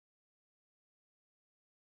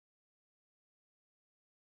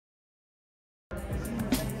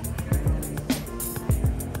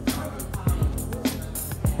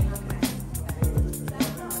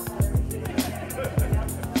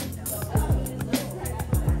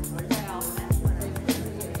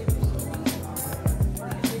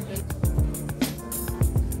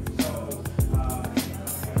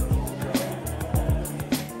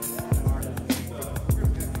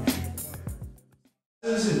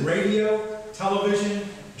in radio, television,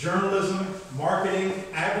 journalism, marketing,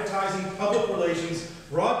 advertising, public relations,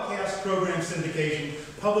 broadcast program syndication,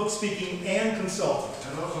 public speaking, and consulting.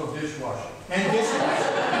 And also dishwashing. And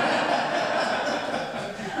dishwashing.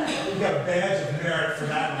 We've got a badge of merit for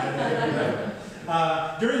that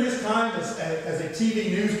one. During his time as a TV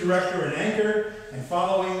news director and anchor, and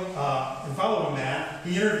following that,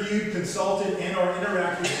 he interviewed, consulted, and/or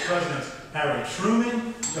interacted with Presidents Harry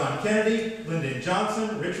Truman, John Kennedy, Lyndon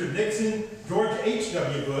Johnson, Richard Nixon, George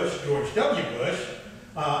H.W. Bush, George W. Bush,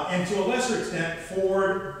 and to a lesser extent,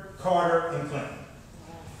 Ford, Carter, and Clinton.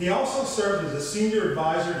 He also served as a senior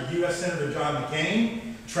advisor to U.S. Senator John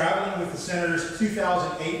McCain, traveling with the senator's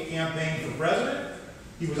 2008 campaign for president.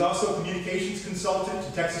 He was also communications consultant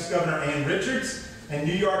to Texas Governor Ann Richards and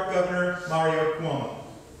New York Governor Mario Cuomo.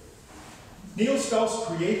 Neil Spelce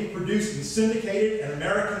created, produced, and syndicated An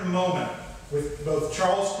American Moment with both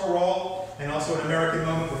Charles Corral and also An American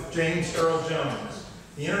Moment with James Earl Jones,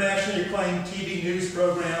 the internationally acclaimed TV news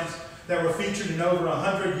programs that were featured in over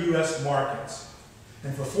 100 U.S. markets.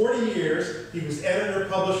 And for 40 years, he was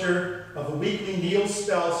editor-publisher of the weekly Neil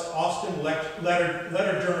Spelce Austin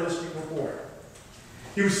Letter Journalistic Report.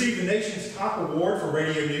 He received the nation's top award for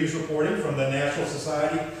radio news reporting from the National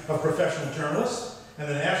Society of Professional Journalists and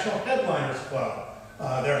the National Headliners Club,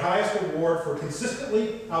 their highest award for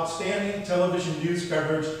consistently outstanding television news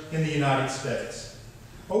coverage in the United States.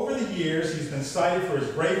 Over the years, he's been cited for his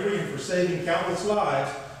bravery and for saving countless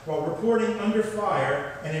lives while reporting under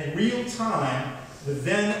fire and in real time the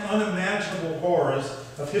then unimaginable horrors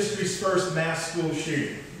of history's first mass school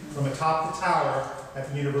shooting from atop the tower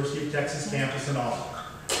at the University of Texas campus in Austin.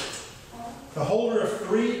 The holder of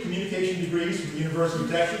 3 communication degrees from the University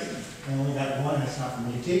of Texas, I only got one, that's not from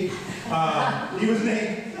UT. He was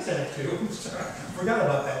named, I said 2, sorry, I forgot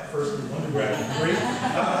about that first undergraduate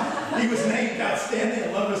degree. He was named Outstanding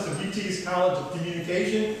Alumnus of UT's College of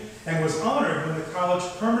Communication and was honored when the college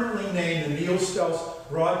permanently named the Neal Spelce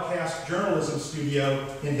Broadcast Journalism Studio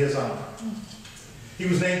in his honor. He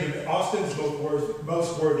was named Austin's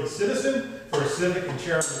most worthy citizen for his civic and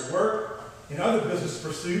charitable work. In other business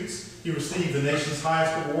pursuits, he received the nation's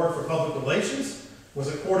highest award for public relations,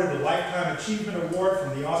 was accorded a Lifetime Achievement Award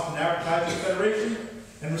from the Austin Advertising Federation,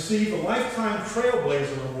 and received a Lifetime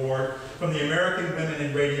Trailblazer Award from the American Women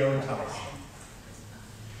in Radio and Television.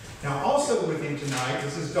 Now, also with him tonight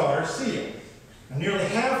is his daughter, Cile. Now, nearly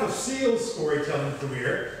half of Cile's storytelling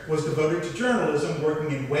career was devoted to journalism,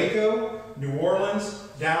 working in Waco, New Orleans,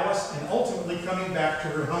 Dallas, and ultimately coming back to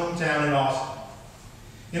her hometown in Austin.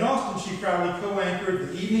 In Austin, she proudly co-anchored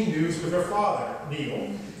the evening news with her father,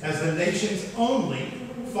 Neil, as the nation's only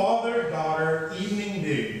father-daughter evening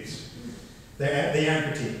news, the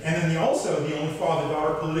anchor team, and then also the only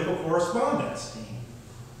father-daughter political correspondence team.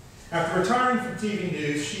 After retiring from TV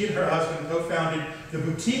news, she and her husband co-founded the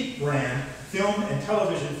boutique brand film and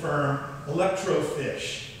television firm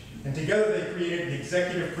Electrofish, and together they created and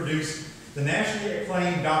executive produced the nationally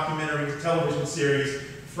acclaimed documentary television series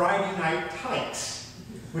Friday Night Tykes,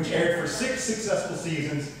 which aired for 6 successful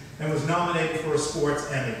seasons and was nominated for a Sports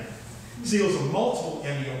Emmy. Cile's a multiple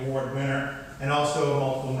Emmy Award winner and also a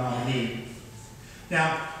multiple nominee.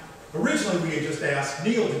 Now, originally we had just asked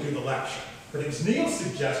Neil to do the lecture, but it was Neil's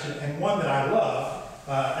suggestion, and one that I love,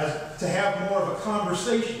 as to have more of a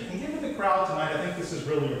conversation. And given the crowd tonight, I think this is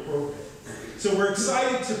really appropriate. So we're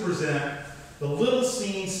excited to present the little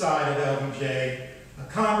scene side of LBJ, a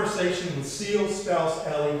conversation with Cile Spelce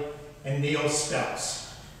Elley and Neal Spelce.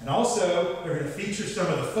 And also, we're going to feature some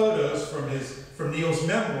of the photos from Neil's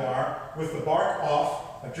memoir, With the Bark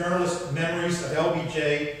Off, A Journalist's Memories of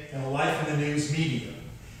LBJ and a Life in the News Media.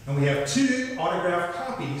 And we have 2 autographed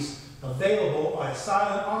copies available on a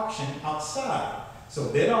silent auction outside. So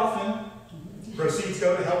bid often, proceeds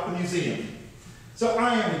go to help the museum. So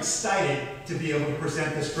I am excited to be able to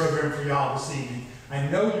present this program for y'all this evening. I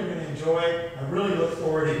know you're going to enjoy it. I really look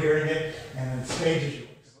forward to hearing it, and the stage is yours.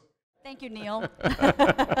 Thank you, Neil.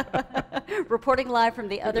 Reporting live from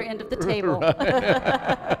the other end of the table.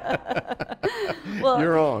 Well,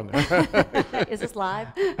 you're on. Is this live?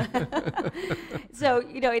 So,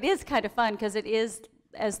 you know, it is kind of fun because it is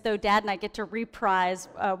as though Dad and I get to reprise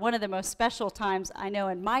one of the most special times I know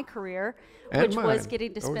in my career, which was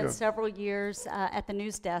getting to spend several years at the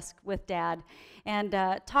news desk with Dad. And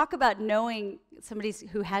talk about knowing somebody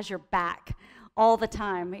who has your back all the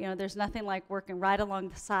time. You know, there's nothing like working right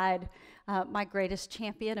alongside my greatest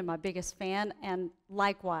champion and my biggest fan, and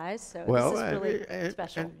likewise. So Well, this is really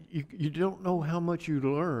special. and you don't know how much you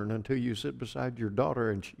learn until you sit beside your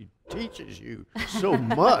daughter and she teaches you so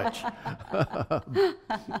much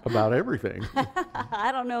about everything.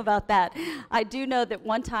 I don't know about that. I do know that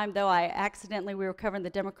one time, though, we were covering the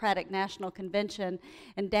Democratic National Convention,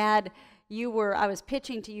 and Dad, I was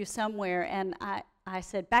pitching to you somewhere, and I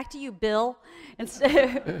said, "Back to you, Bill,"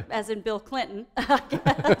 instead, as in Bill Clinton, I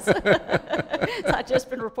guess. So I've just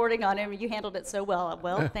been reporting on him. You handled it so well.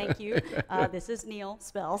 Well, thank you. This is Neil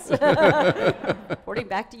Spelce. Reporting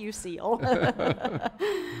back to you, Cile.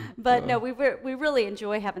 But no, we really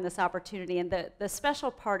enjoy having this opportunity. And the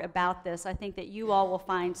special part about this, I think that you all will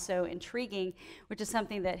find so intriguing, which is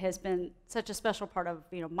something that has been such a special part of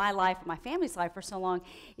my life and my family's life for so long,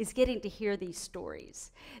 is getting to hear these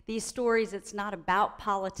stories. These stories, it's not about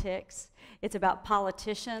politics, it's about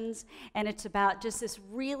politicians, and it's about just this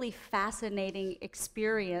really fascinating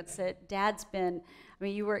experience that Dad's been,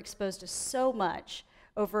 you were exposed to so much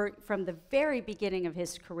from the very beginning of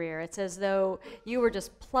his career. It's as though you were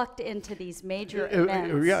just plucked into these major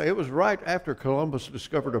events. Yeah, it was right after Columbus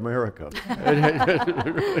discovered America.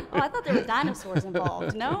 Oh, I thought there were dinosaurs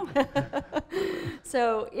involved, no?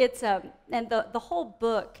 So it's, and the whole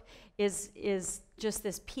book is just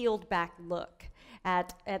this peeled back look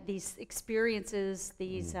at these experiences,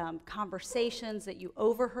 these conversations that you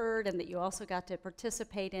overheard and that you also got to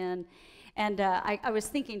participate in. And I was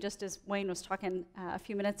thinking, just as Wayne was talking a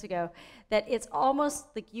few minutes ago, that it's almost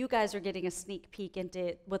like you guys are getting a sneak peek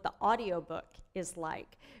into what the audiobook is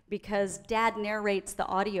like, because Dad narrates the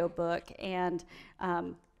audiobook, and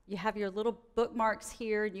you have your little bookmarks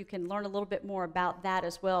here, and you can learn a little bit more about that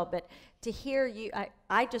as well. But to hear you,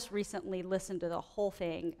 I just recently listened to the whole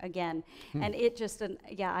thing again, and it just,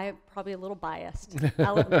 I'm probably a little biased,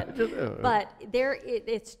 I'll admit. But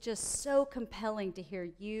it's just so compelling to hear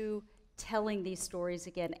you telling these stories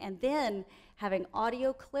again, and then having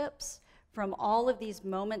audio clips from all of these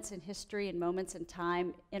moments in history and moments in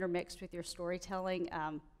time intermixed with your storytelling.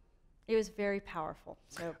 It was very powerful.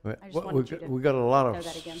 So I just wanted you to we got a lot know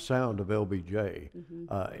that of again. sound of LBJ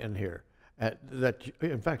in here. That,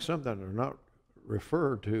 in fact, some that are not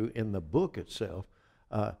referred to in the book itself.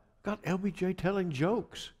 Got LBJ telling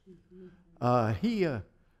jokes.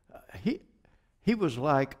 He was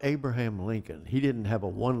like Abraham Lincoln. He didn't have a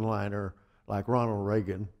one-liner like Ronald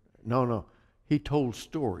Reagan. No. He told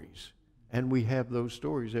stories. And we have those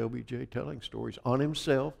stories, LBJ telling stories on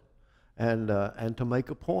himself and to make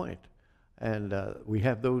a point. And we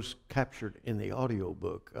have those captured in the audio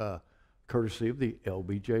book, courtesy of the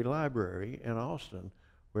LBJ Library in Austin,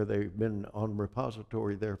 where they've been on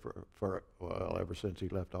repository there for ever since he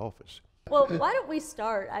left office. Well, why don't we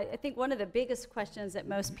start? I think one of the biggest questions that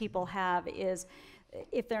most people have is,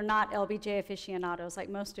 if they're not LBJ aficionados, like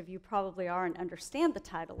most of you probably are and understand the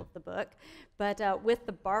title of the book, but With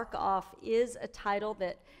the Bark Off is a title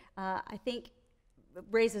that I think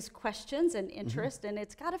raises questions and interest, and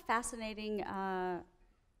it's got a fascinating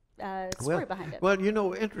story behind it.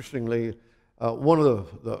 Well, interestingly, one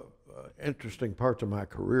of the interesting parts of my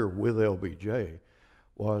career with LBJ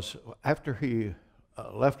was after he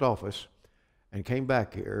left office and came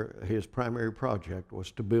back here, his primary project was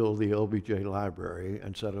to build the LBJ Library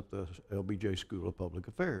and set up the LBJ School of Public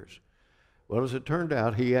Affairs. Well, as it turned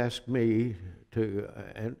out, he asked me to,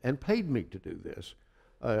 and paid me to do this,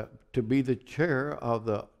 to be the chair of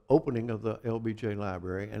the opening of the LBJ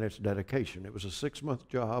Library and its dedication. It was a 6-month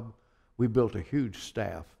job. We built a huge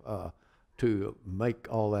staff to make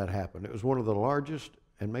all that happen. It was one of the largest,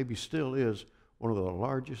 and maybe still is, one of the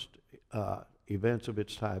largest events of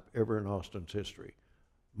its type ever in Austin's history.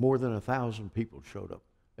 More than 1,000 people showed up.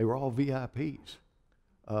 They were all VIPs.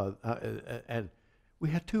 And we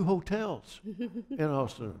had 2 hotels in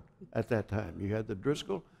Austin at that time. You had the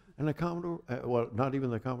Driscoll and the Commodore, well, not even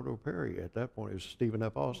the Commodore Perry at that point. It was Stephen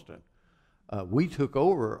F. Austin. We took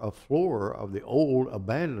over a floor of the old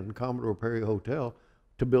abandoned Commodore Perry Hotel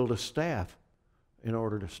to build a staff in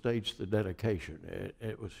order to stage the dedication.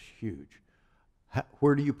 It was huge.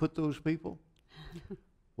 Where do you put those people?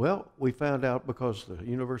 Well, we found out because the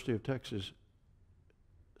University of Texas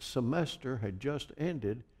semester had just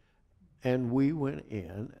ended, and we went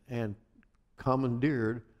in and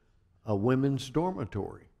commandeered a women's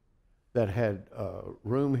dormitory that had a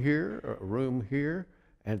room here,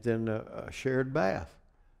 and then a shared bath.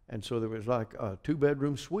 And so there was like a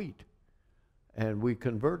 2-bedroom suite. And we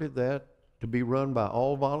converted that to be run by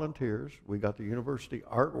all volunteers. We got the university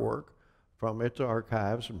artwork from its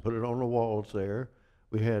archives and put it on the walls there.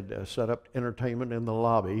 We had set up entertainment in the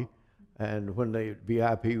lobby, And when the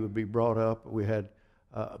VIP would be brought up, we had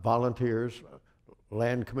volunteers.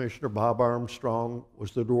 Land Commissioner Bob Armstrong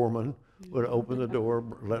was the doorman, would open the door,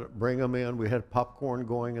 bring them in. We had popcorn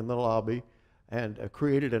going in the lobby, and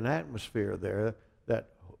created an atmosphere there that,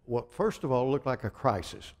 first of all, looked like a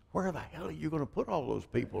crisis. Where the hell are you going to put all those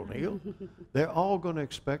people, Neil? They're all going to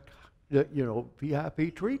expect,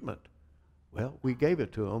 VIP treatment. Well, we gave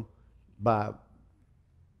it to them by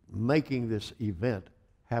making this event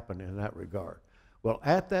happen in that regard. Well,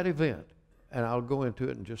 at that event, and I'll go into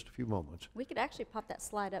it in just a few moments. We could actually pop that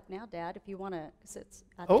slide up now, Dad, if you want to, because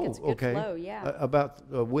I think it's a good flow, yeah. About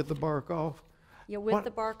with the bark off? Yeah, with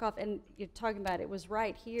the bark off, and you're talking about it was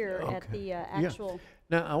right here at the actual.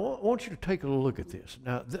 Yeah. Now, I want you to take a look at this.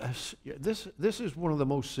 Now, this is one of the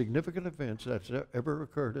most significant events that's ever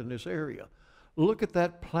occurred in this area. Look at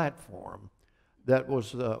that platform that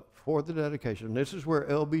was for the dedication. This is where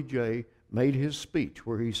LBJ made his speech,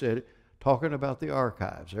 where he said, talking about the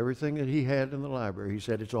archives, everything that he had in the library, he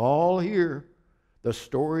said, it's all here, the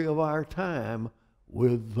story of our time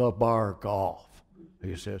with the bark off.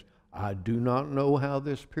 He says, I do not know how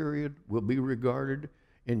this period will be regarded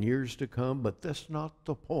in years to come, but that's not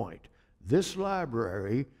the point. This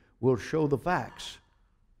library will show the facts,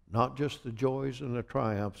 not just the joys and the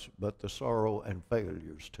triumphs, but the sorrow and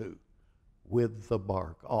failures too, with the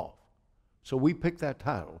bark off. So we picked that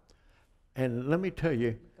title. And let me tell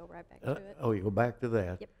you, go right back to it. Oh, you go back to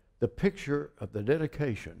that. Yep. The picture of the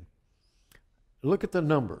dedication, look at the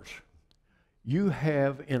numbers. You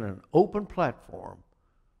have in an open platform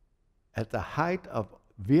at the height of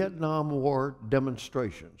Vietnam War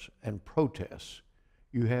demonstrations and protests,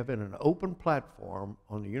 you have in an open platform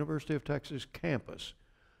on the University of Texas campus,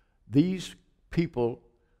 these people,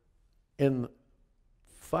 in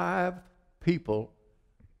 5 people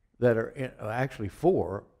that are in, actually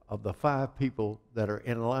 4 of the 5 people that are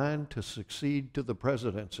in line to succeed to the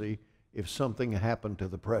presidency if something happened to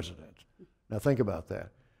the president. Now think about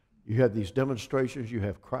that. You have these demonstrations, you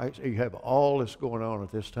have Christ, you have all this going on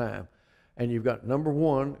at this time. And you've got number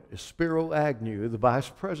 1 is Spiro Agnew, the vice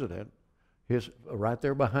president, his right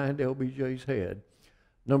there behind LBJ's head.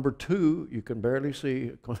 Number 2, you can barely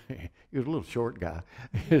see, he was a little short guy,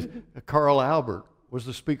 Carl Albert was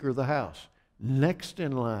the Speaker of the House. Next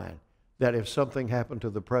in line, that if something happened to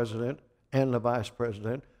the president and the vice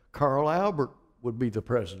president, Carl Albert would be the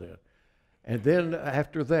president. And then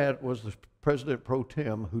after that was the president pro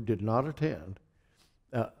tem, who did not attend,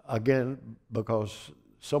 again, because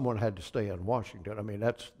someone had to stay in Washington. I mean,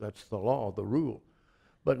 that's the law, the rule.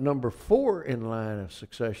 But number 4 in line of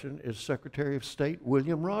succession is Secretary of State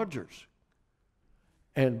William Rogers.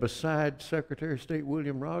 And beside Secretary of State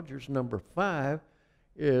William Rogers, number 5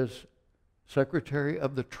 is Secretary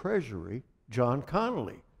of the Treasury, John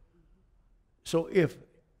Connally. So if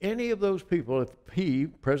any of those people, if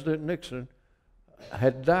President Nixon,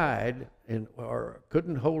 had died or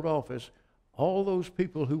couldn't hold office, all those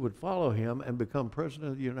people who would follow him and become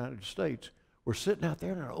President of the United States were sitting out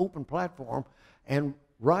there in an open platform, and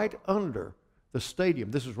right under the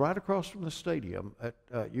stadium, this is right across from the stadium at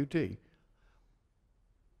UT.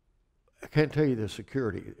 I can't tell you the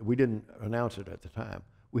security. We didn't announce it at the time.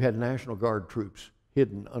 We had National Guard troops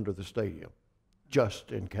hidden under the stadium,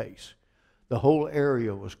 just in case. The whole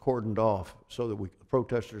area was cordoned off so that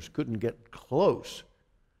protesters couldn't get close.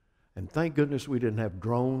 And thank goodness we didn't have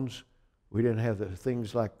drones. We didn't have the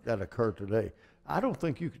things like that occur today. I don't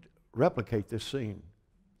think you could replicate this scene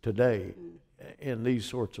today in these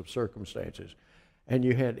sorts of circumstances. And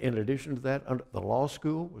you had, in addition to that, the law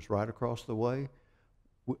school was right across the way.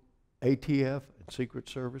 ATF and Secret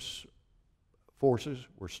Service forces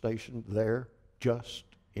were stationed there just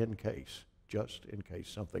in case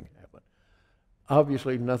something happened.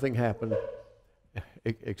 Obviously, nothing happened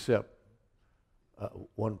except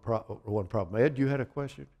one problem. Ed, you had a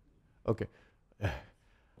question? Okay.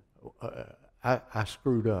 I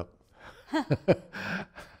screwed up.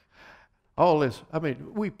 All this, I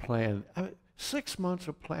mean, we planned, 6 months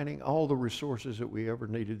of planning all the resources that we ever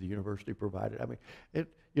needed, the university provided. I mean, if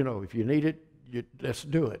you need it, let's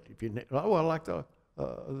do it. If you need, I like the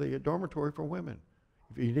dormitory for women.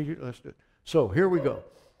 If you need it, let's do it. So here we go.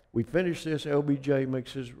 We finish this. LBJ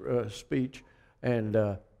makes his speech,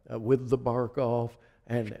 and with the bark off,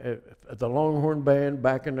 and the Longhorn Band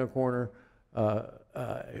back in the corner.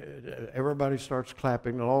 Everybody starts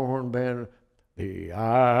clapping. The Longhorn Band, the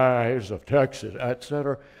eyes of Texas,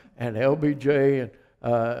 etc. And LBJ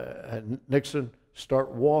and Nixon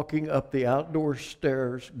start walking up the outdoor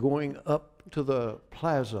stairs, going up to the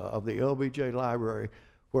plaza of the LBJ Library,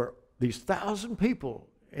 where these 1,000 people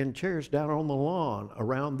in chairs down on the lawn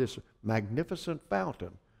around this magnificent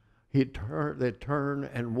fountain. they'd turn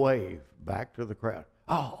and wave back to the crowd.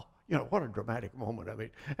 Oh, what a dramatic moment. I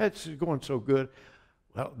mean, it's going so good.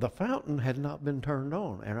 Well, the fountain had not been turned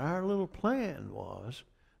on, and our little plan was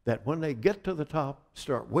that when they get to the top,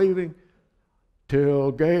 start waving,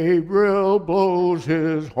 till Gabriel blows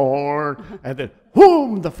his horn, and then,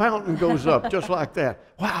 whoom, the fountain goes up, just like that.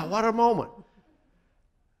 Wow, what a moment.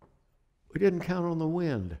 We didn't count on the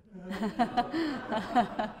wind.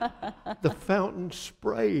 The fountain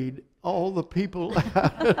sprayed all the people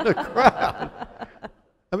out in the crowd.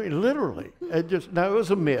 I mean, literally. It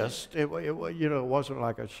was a mist. It wasn't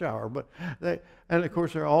like a shower, and of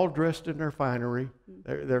course they're all dressed in their finery.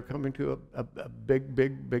 They're coming to a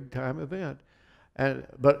big time event,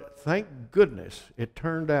 but thank goodness it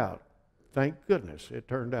turned out. Thank goodness it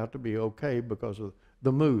turned out to be okay because of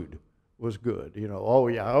the mood was good. Oh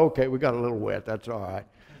yeah, okay, we got a little wet. That's all right.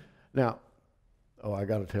 Now, I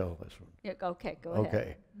got to tell this one. Yeah, okay, go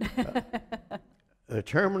ahead. Okay. The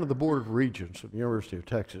chairman of the Board of Regents of the University of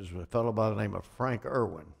Texas was a fellow by the name of Frank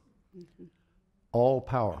Irwin,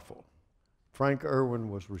 all-powerful. Frank Irwin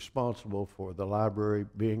was responsible for the library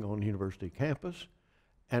being on university campus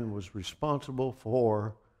and was responsible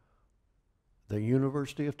for the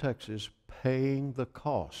University of Texas paying the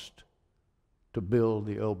cost to build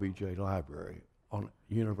the LBJ library on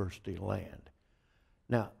university land.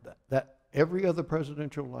 Now, that every other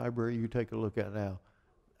presidential library you take a look at now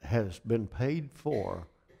has been paid for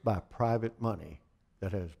by private money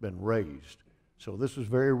that has been raised. So this is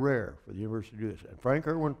very rare for the university to do this. And Frank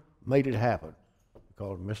Irwin made it happen. We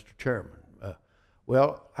called him Mr. Chairman.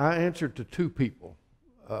 Well, I answered to two people,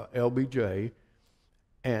 LBJ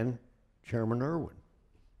and Chairman Irwin.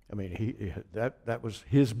 I mean, that was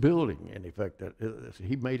his building, in effect.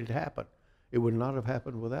 He made it happen. It would not have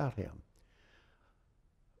happened without him.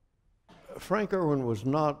 Frank Irwin was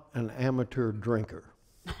not an amateur drinker.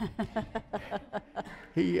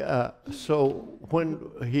 So when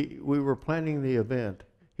we were planning the event,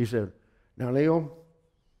 he said, "Now, Neil,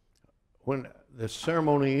 when the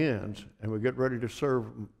ceremony ends and we get ready to serve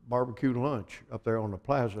barbecue lunch up there on the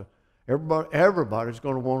plaza, everybody's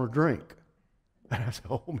going to want to drink." And I said,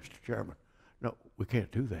 "Oh, Mr. Chairman, no, we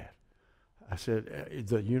can't do that." I said,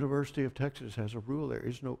 "The University of Texas has a rule. There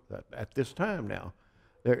is no, at this time now,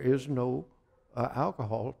 there is no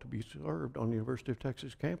alcohol to be served on the University of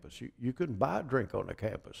Texas campus. You couldn't buy a drink on the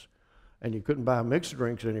campus, and you couldn't buy mixed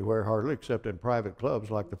drinks anywhere hardly except in private clubs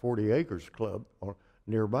like the 40 Acres Club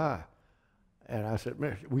nearby." And I said,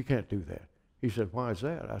 "Man, we can't do that." He said, "Why is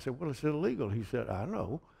that?" I said, "Well, it's illegal." He said, "I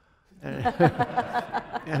know." And,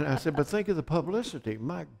 and I said, "But think of the publicity.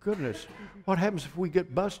 My goodness, what happens if we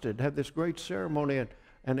get busted, have this great ceremony,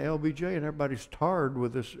 and LBJ and everybody's tarred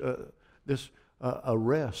with this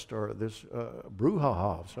arrest or this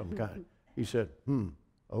brouhaha of some kind?" He said,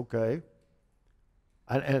 "Okay."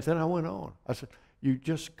 And then I went on. I said, "You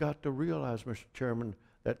just got to realize, Mr. Chairman,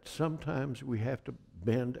 that sometimes we have to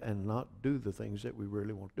bend and not do the things that we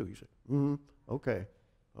really want to do." He said, "Okay,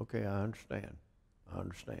 I understand.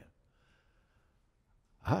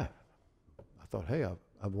 I thought, hey,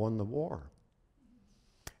 I've won the war.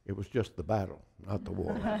 It was just the battle, not the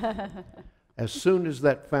war." As soon as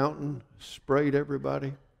that fountain sprayed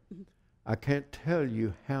everybody, I can't tell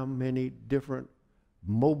you how many different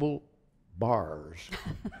mobile bars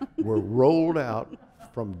were rolled out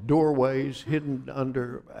from doorways, hidden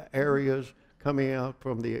under areas, coming out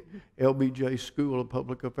from the LBJ School of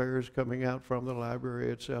Public Affairs, coming out from the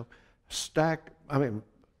library itself, stacked,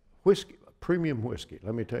 whiskey, premium whiskey,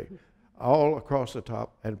 let me tell you, all across the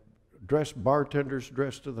top, and bartenders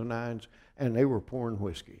dressed to the nines, and they were pouring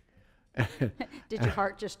whiskey. Did your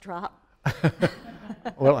heart just drop?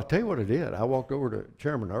 Well, I tell you what it did. I walked over to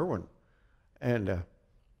Chairman Irwin, and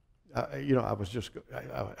I was just,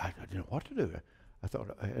 I didn't know what to do. I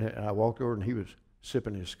thought, and I walked over, and he was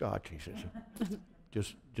sipping his scotch. He says,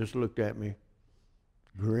 just looked at me,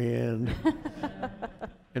 grinned,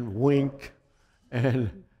 and winked, and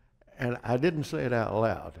I didn't say it out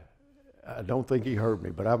loud. I don't think he heard me,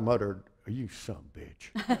 but I muttered, "You son of a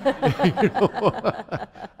bitch."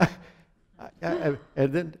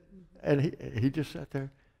 And he just sat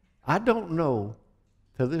there. I don't know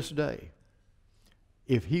to this day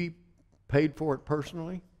if he paid for it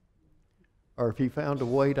personally or if he found a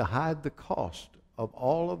way to hide the cost of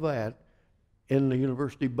all of that in the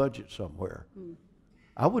university budget somewhere.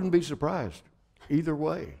 I wouldn't be surprised either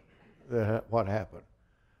way what happened.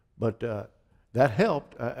 But that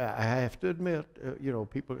helped. I have to admit,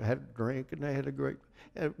 people had a drink and they had a great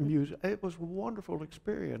music. It was a wonderful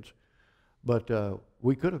experience. But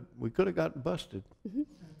we could have gotten busted.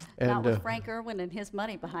 Not with Frank Irwin and his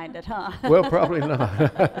money behind it, huh? Well, probably not.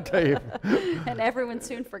 I tell you. And everyone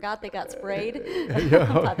soon forgot they got sprayed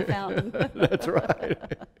Yeah. by the fountain. That's right.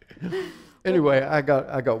 Anyway, I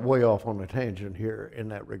got way off on a tangent here in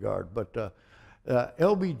that regard. But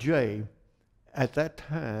LBJ, at that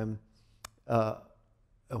time,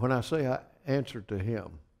 when I say I answered to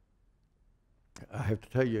him, I have to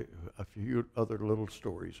tell you a few other little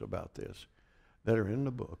stories about this that are in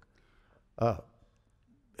the book.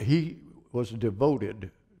 He was devoted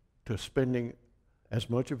to spending as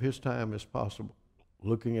much of his time as possible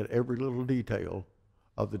looking at every little detail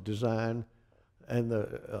of the design and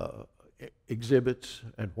the exhibits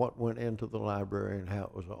and what went into the library and how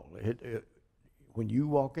it was all. When you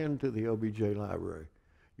walk into the LBJ library,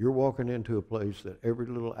 you're walking into a place that every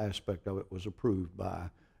little aspect of it was approved by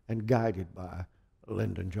and guided by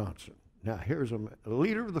Lyndon Johnson. Now here's a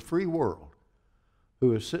leader of the free world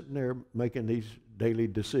who is sitting there making these daily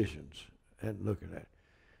decisions and looking at it.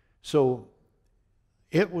 So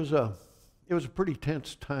it was a pretty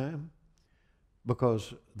tense time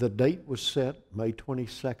because the date was set, May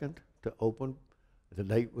 22nd, to open. The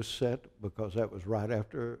date was set because that was right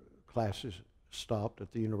after classes stopped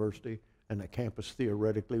at the university and the campus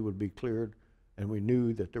theoretically would be cleared, and we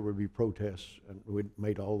knew that there would be protests, and we'd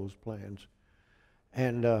made all those plans.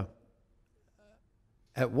 And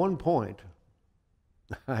at one point,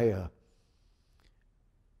 I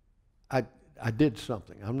did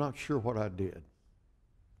something. I'm not sure what I did.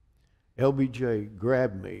 LBJ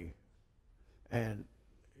grabbed me, and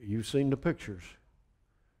you've seen the pictures.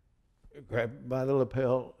 Grabbed me by the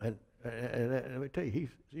lapel, and let me tell you, he's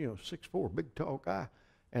 6'4", big tall guy,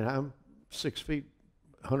 and I'm 6 feet,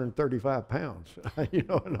 135 pounds.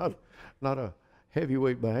 Not a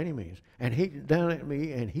heavyweight by any means. And he down at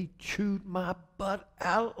me, and he chewed my butt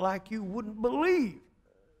out like you wouldn't believe.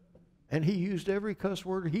 And he used every cuss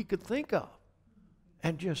word he could think of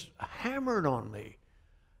and just hammered on me.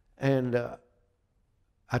 And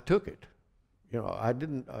I took it. I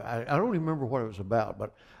don't even remember what it was about,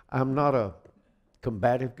 but I'm not a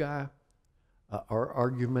combative guy or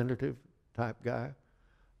argumentative type guy.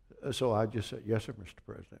 So I just said, yes, sir, Mr.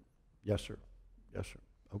 President. Yes, sir. Yes, sir.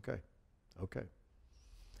 Okay. Okay.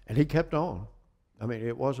 And he kept on. I mean,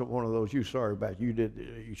 it wasn't one of those, you shouldn't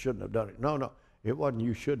have done it. No. It wasn't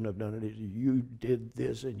you shouldn't have done it. It's you did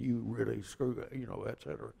this and you really screwed it, et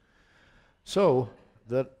cetera. So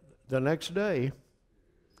the next day,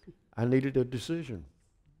 I needed a decision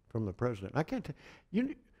from the president. I can't tell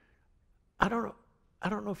you. I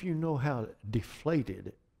don't know if you know how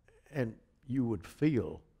deflated and you would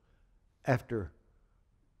feel after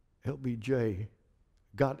LBJ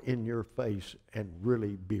got in your face and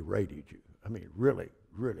really berated you. I mean, really,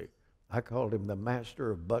 really. I called him the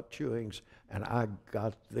master of butt chewings, and I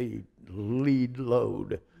got the lead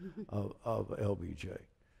load of LBJ.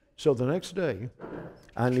 So the next day,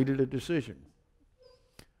 I needed a decision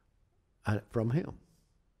from him.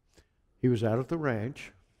 He was out at the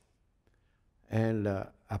ranch, and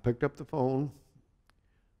I picked up the phone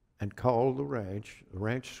and called the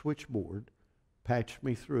ranch switchboard, patched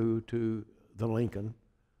me through to the Lincoln,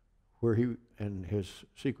 where he and his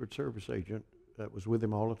Secret Service agent that was with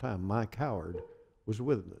him all the time, Mike Howard, was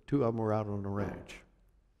with him. The two of them were out on the ranch.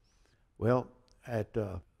 Well,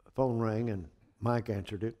 phone rang and Mike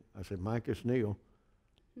answered it. I said, Mike, it's Neil.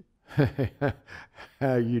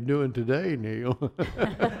 How you doing today, Neil?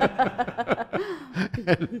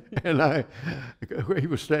 and he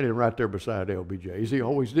was standing right there beside LBJ, as he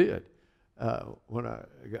always did when I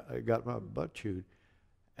got my butt chewed.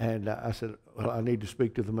 And I said, well, I need to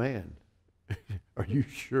speak to the man. Are you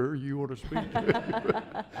sure you want to speak to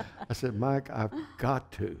him? I said, Mike, I've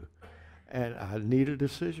got to. And I need a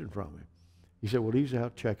decision from him. He said, well, he's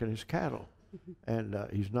out checking his cattle, and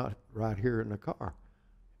he's not right here in the car.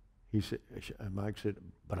 He said, and Mike said,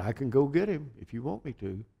 but I can go get him if you want me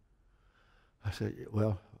to. I said,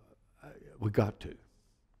 well, we got to.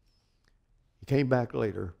 He came back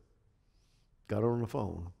later, got on the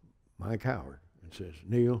phone, Mike Howard, and says,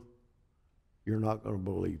 Neil, you're not going to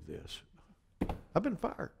believe this. I've been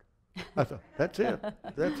fired. I thought, that's it.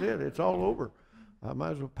 That's it. It's all over. I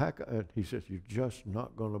might as well pack up. And he says, you're just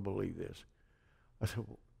not going to believe this. I said,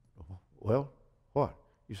 well, what?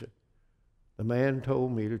 He said, the man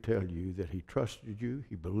told me to tell you that he trusted you,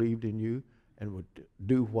 he believed in you, and would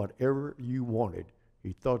do whatever you wanted.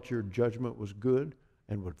 He thought your judgment was good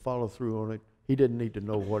and would follow through on it. He didn't need to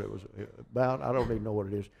know what it was about. I don't need to know what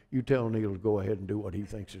it is. You tell Neil to go ahead and do what he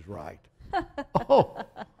thinks is right. Oh.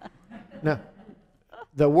 Now,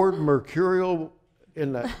 the word mercurial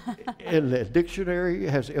in the dictionary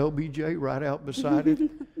has LBJ right out beside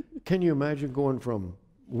it. Can you imagine going from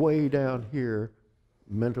way down here,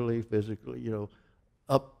 mentally, physically, you know,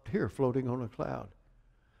 up here floating on a cloud?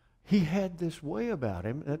 He had this way about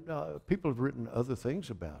him, and people have written other things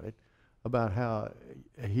about it, about how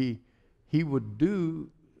he would do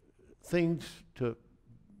things to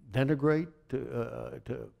denigrate,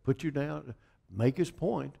 to put you down, make his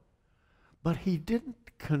point, but he didn't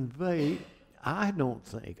convey, I don't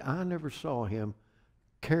think, I never saw him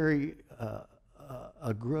carry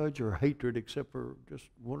a grudge or hatred except for just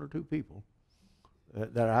one or two people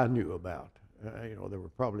that I knew about. You know, there were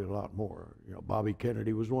probably a lot more. You know, Bobby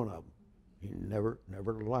Kennedy was one of them. He never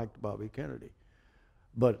liked Bobby Kennedy.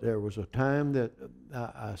 But there was a time that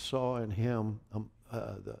I saw in him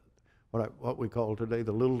what we call today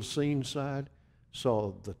the little scene side,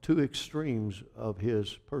 saw the two extremes of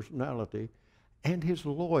his personality and his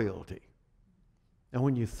loyalty. And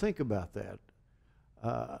when you think about that,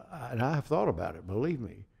 and I have thought about it, believe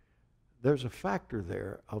me, there's a factor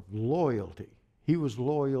there of loyalty. He was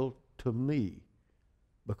loyal to me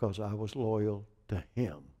because I was loyal to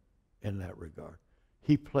him in that regard.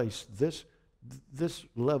 He placed this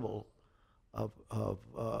level of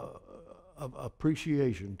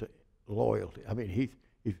appreciation to loyalty. I mean,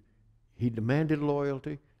 he demanded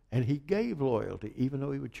loyalty, and he gave loyalty. Even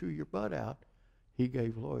though he would chew your butt out, he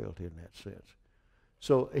gave loyalty in that sense.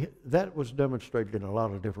 So that was demonstrated in a lot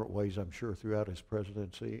of different ways, I'm sure, throughout his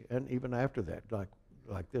presidency, and even after that,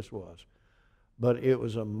 like this was. But it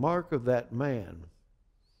was a mark of that man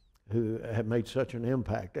who had made such an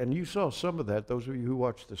impact. And you saw some of that, those of you who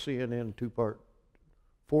watched the CNN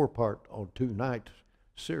four-part on 2 night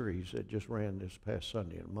series that just ran this past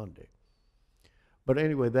Sunday and Monday. But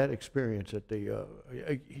anyway, that experience at the,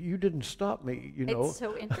 you didn't stop me, you know. It's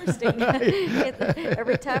so interesting.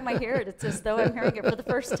 Every time I hear it, it's as though I'm hearing it for the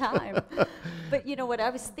first time. But you know, what I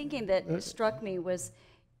was thinking that struck me was,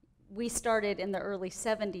 we started in the early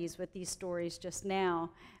 70s with these stories just now,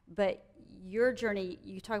 but your journey,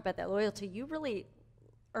 you talk about that loyalty, you really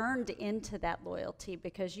earned into that loyalty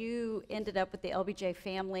because you ended up with the LBJ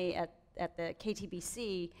family at the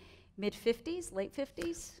KTBC mid-50s, late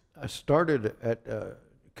 50s? I started at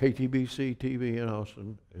KTBC TV in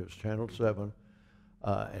Austin. It was Channel 7. In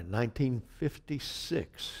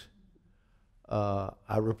 1956,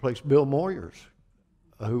 I replaced Bill Moyers,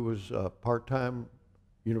 who was a part-time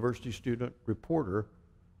university student reporter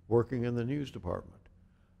working in the news department.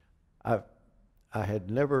 I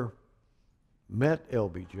had never met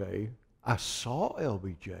LBJ. I saw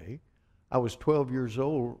LBJ. I was 12 years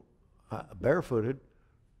old, barefooted,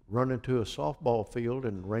 running to a softball field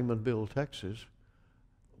in Raymondville, Texas,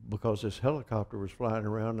 because this helicopter was flying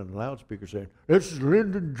around and the loudspeaker saying, "This is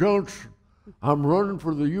Lyndon Johnson. I'm running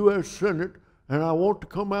for the U.S. Senate, and I want to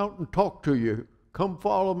come out and talk to you. Come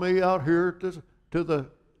follow me out here to the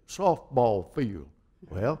softball field."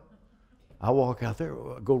 Well, I walk out there,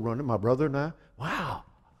 go running, my brother and I, wow,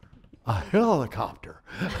 a helicopter.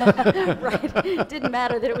 Right. Didn't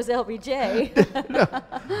matter that it was LBJ.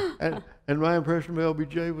 And my impression of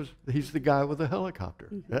LBJ was he's the guy with the helicopter.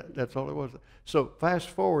 Mm-hmm. That's all it was. So fast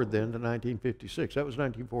forward then to 1956. That was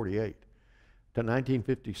 1948. To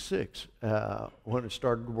 1956, when it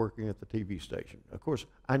started working at the TV station. Of course,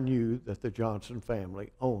 I knew that the Johnson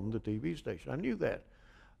family owned the TV station. I knew that.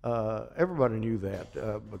 Everybody knew that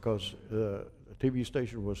because the TV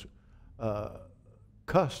station was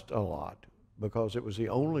cussed a lot because it was the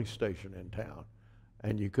only station in town,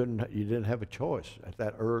 and you didn't have a choice at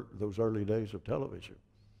those early days of television.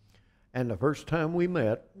 And the first time we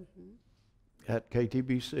met at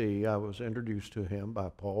KTBC, I was introduced to him by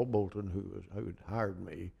Paul Bolton, who had hired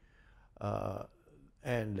me,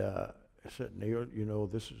 and said, "Neil, you know,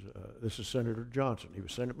 this is Senator Johnson." He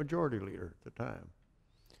was Senate Majority Leader at the time.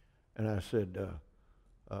 And I said,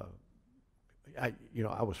 I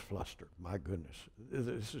was flustered. My goodness,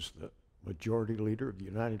 this is the Majority Leader of the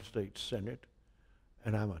United States Senate,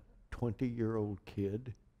 and I'm a 20-year-old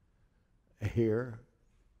kid here.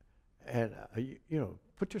 And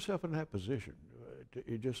put yourself in that position.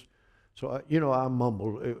 So I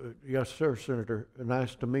mumbled, "Yes, sir, Senator.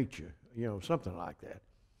 Nice to meet you." Something like that.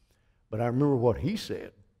 But I remember what he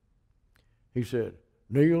said. He said,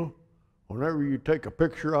 "Neil, whenever you take a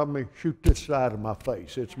picture of me, shoot this side of my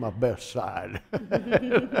face. It's my best side."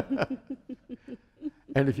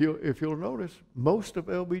 And if you'll notice, most of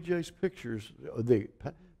LBJ's pictures, the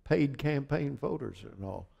paid campaign photos and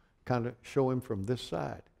all, kind of show him from this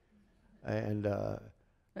side. And it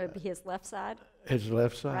would be his left side? His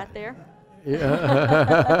left side. Right there? Yeah.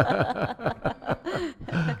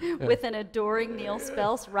 With an adoring Neil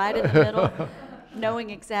Spelce right in the middle. knowing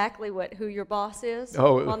exactly who your boss is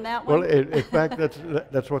Oh, on that one? well, in fact,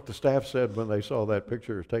 that's what the staff said when they saw that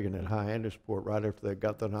picture taken at Hyannisport right after they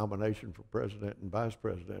got the nomination for president and vice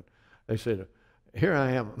president. They said, here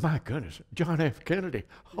I am, my goodness, John F. Kennedy.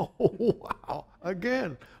 Oh, wow,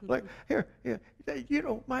 again. Like, here, yeah, you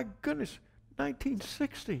know, my goodness,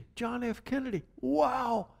 1960, John F. Kennedy,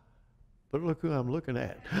 wow. But look who I'm looking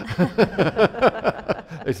at.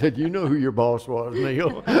 They said, you know who your boss was,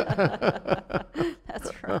 Neil.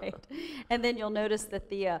 That's right. And then you'll notice that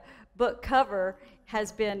the book cover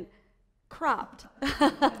has been cropped.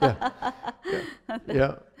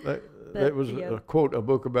 Yeah. That was a quote, a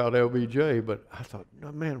book about LBJ, but I thought,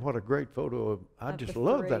 oh, man, what a great photo. I just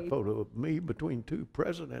love that photo of me between two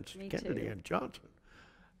presidents, Kennedy and Johnson.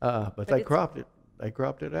 But they cropped it. They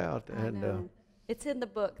cropped it out. And it's in the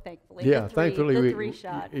book, thankfully. yeah, thankfully the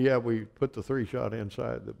three-shot. Yeah, we put the 3-shot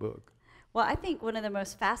inside the book. Well, I think one of the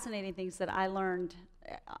most fascinating things that I learned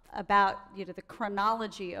about, you know, the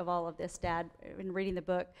chronology of all of this, Dad, in reading the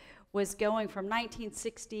book, was going from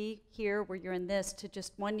 1960 here, where you're in this, to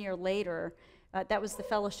just 1 year later. That was the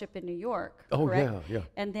fellowship in New York, correct? Yeah.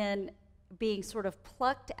 And then being sort of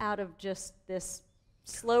plucked out of just this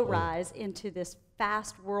slow rise into this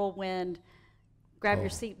fast whirlwind, grab your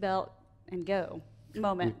seatbelt and go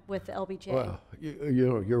moment with the LBJ. Well, you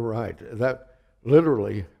know, you're right. That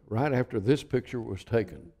literally, right after this picture was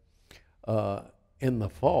taken, in the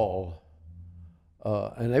fall,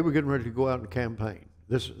 and they were getting ready to go out and campaign.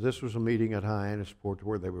 This was a meeting at Hyannisport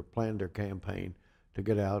where they were planning their campaign to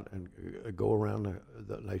get out and go around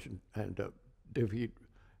the nation and defeat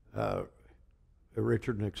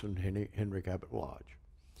Richard Nixon, Henry Cabot Lodge.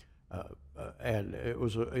 And it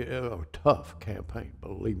was a tough campaign,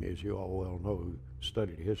 believe me, as you all well know who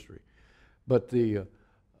studied history. But the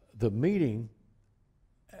meeting,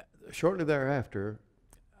 shortly thereafter,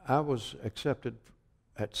 I was accepted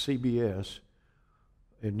at CBS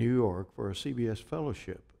in New York for a CBS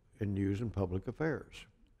fellowship in News and Public Affairs.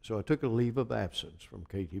 So I took a leave of absence from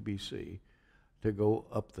KTBC to go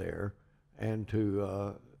up there and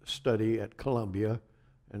to study at Columbia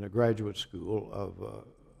in the Graduate School of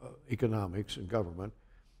Economics and Government,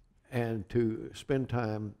 and to spend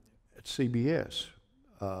time at CBS.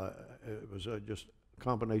 It was just a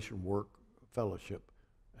combination work fellowship,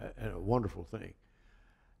 and a wonderful thing.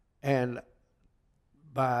 And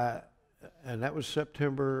that was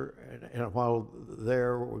September, and while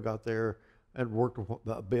there, we got there and worked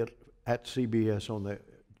a bit at CBS on the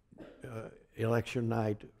election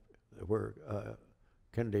night where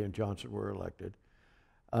Kennedy and Johnson were elected.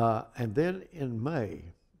 And then in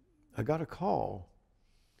May, I got a call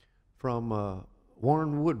from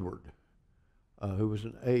Warren Woodward, who was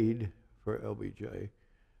an aide for LBJ.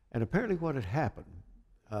 And apparently what had happened,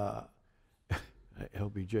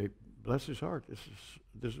 LBJ, bless his heart, this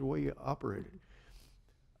is the way he operated.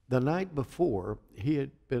 The night before, he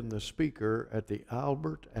had been the speaker at the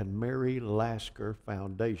Albert and Mary Lasker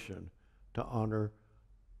Foundation to honor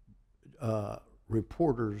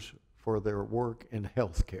reporters for their work in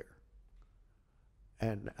healthcare.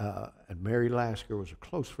 And Mary Lasker was a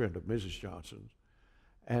close friend of Mrs. Johnson's,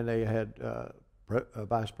 and they had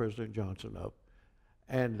Vice President Johnson up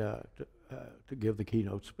and to give the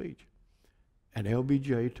keynote speech. And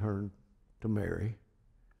LBJ turned to Mary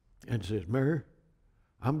and says, Mary,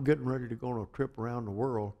 I'm getting ready to go on a trip around the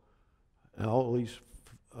world, and all these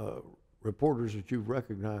reporters that you've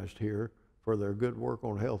recognized here for their good work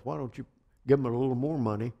on health, why don't you give them a little more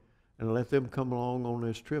money and let them come along on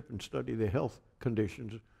this trip and study the health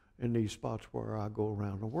conditions in these spots where I go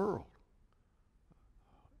around the world?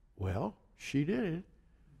 Well, she did it.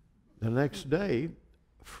 The next day,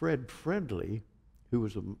 Fred Friendly, who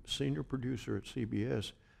was a senior producer at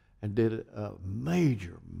CBS and did a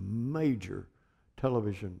major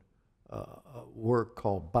television work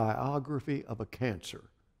called Biography of a Cancer.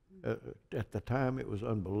 At the time, it was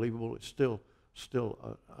unbelievable. It's still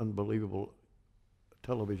an unbelievable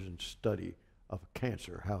television study of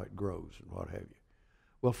cancer, how it grows and what have you.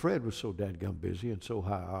 Well, Fred was so dadgum busy and so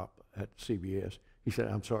high up at CBS, he said,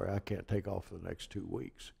 I'm sorry, I can't take off for the next 2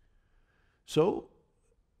 weeks. So,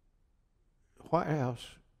 White House,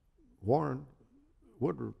 Warren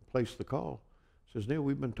Woodward placed the call. Says, Neil,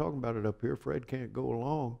 we've been talking about it up here. Fred can't go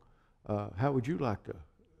along. How would you like to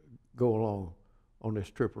go along on this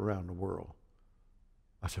trip around the world?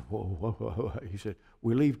 I said, whoa. He said,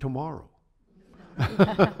 we leave tomorrow.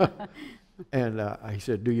 And he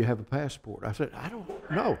said, do you have a passport? I said, I don't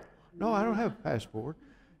know. No, I don't have a passport.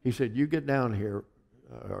 He said, you get down here,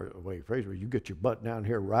 or the way he phrased it, you get your butt down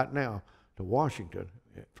here right now to Washington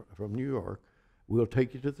from New York, We'll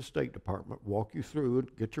take you to the State Department, walk you through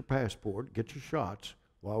it, get your passport, get your shots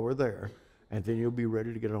while we're there, and then you'll be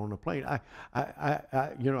ready to get on the plane. I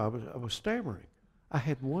was stammering. I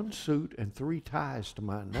had one suit and 3 ties to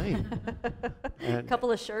my name. A couple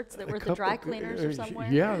of shirts that were at the dry cleaners or somewhere?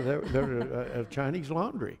 Yeah, they're a Chinese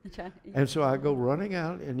laundry. And so I go running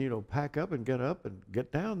out and, pack up and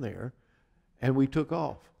get down there, and we took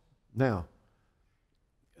off. Now,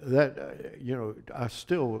 that,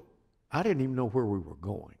 I didn't even know where we were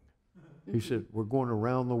going. He said, we're going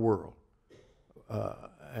around the world.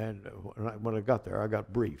 And when I got there, I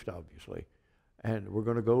got briefed, obviously. And we're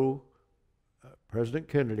going to go, President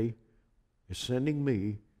Kennedy is sending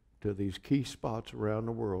me to these key spots around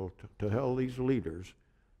the world to tell these leaders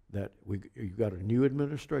that you've got a new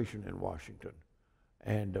administration in Washington.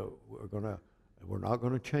 And we're not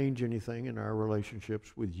going to change anything in our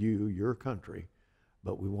relationships with you, your country,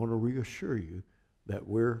 but we want to reassure you that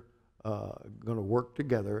we're going to work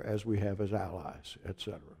together as we have as allies,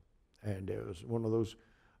 etc. And it was one of those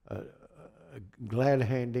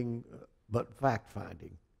glad-handing but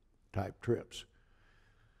fact-finding type trips.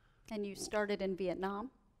 And you started in Vietnam?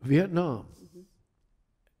 Vietnam. Mm-hmm.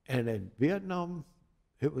 And in Vietnam,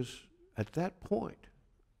 it was at that point,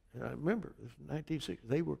 and I remember, it was 1960,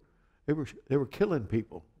 they were killing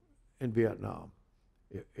people in Vietnam.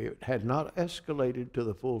 It had not escalated to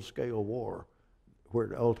the full-scale war where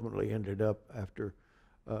it ultimately ended up after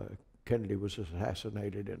Kennedy was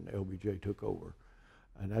assassinated and LBJ took over.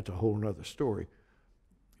 And that's a whole nother story.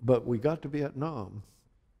 But we got to Vietnam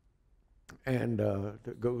and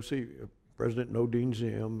to go see President No Dinh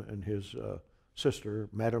Diem and his sister,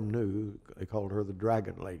 Madame New. They called her the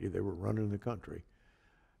Dragon Lady. They were running the country.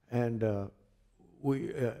 And and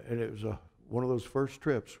it was one of those first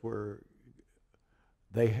trips where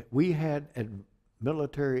we had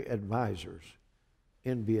military advisors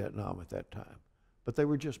in Vietnam at that time, but they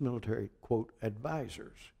were just military, quote,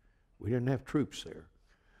 advisors. We didn't have troops there.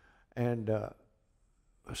 And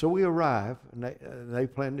so we arrive, and they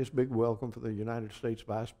planned this big welcome for the United States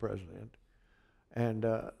Vice President, and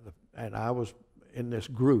I was in this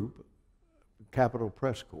group, Capitol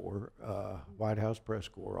Press Corps, White House Press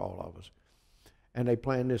Corps, all of us, and they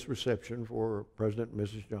planned this reception for President and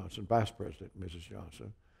Mrs. Johnson, Vice President and Mrs.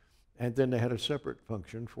 Johnson, and then they had a separate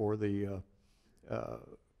function for the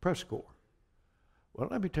press corps. Well,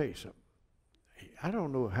 let me tell you something. I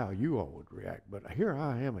don't know how you all would react, but here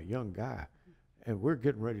I am, a young guy, and we're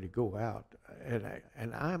getting ready to go out, and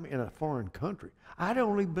I'm in a foreign country. I'd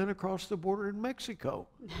only been across the border in Mexico.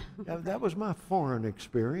 That was my foreign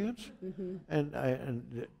experience. Mm-hmm.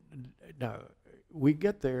 And now we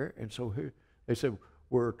get there, and so here, they said,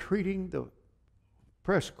 we're treating the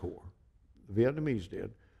press corps, the Vietnamese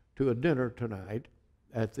did, to a dinner tonight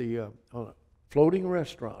at the floating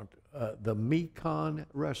restaurant, the Mekong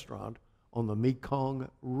restaurant on the Mekong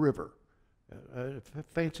River. A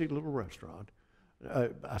fancy little restaurant.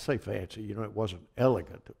 I say fancy, it wasn't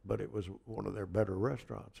elegant, but it was one of their better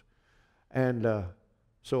restaurants. And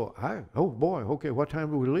so oh boy, okay, what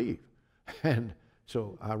time do we leave? And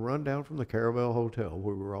so I run down from the Caravel Hotel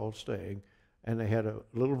where we were all staying, and they had a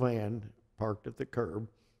little van parked at the curb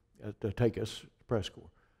to take us to press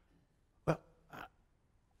corps. Well,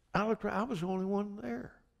 I looked around, I was the only one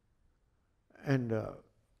there. And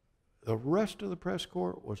the rest of the press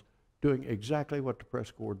corps was doing exactly what the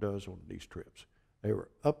press corps does on these trips. They were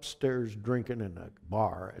upstairs drinking in a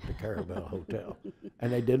bar at the Caravel Hotel,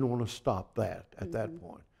 and they didn't want to stop that at that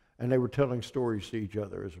point. And they were telling stories to each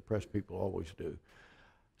other, as the press people always do.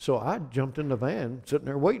 So I jumped in the van, sitting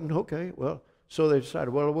there waiting. Okay, well, so they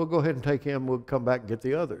decided, well, we'll go ahead and take him. We'll come back and get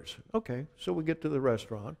the others. Okay, so we get to the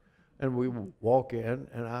restaurant, and we walk in,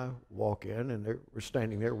 and I walk in, and we're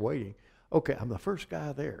standing there waiting. Okay, I'm the first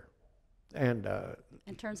guy there. And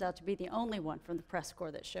it turns out to be the only one from the press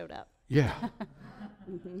corps that showed up. Yeah.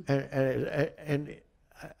 And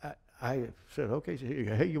I said, okay, so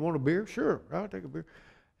hey, you want a beer? Sure, I'll take a beer.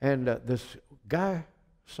 And this guy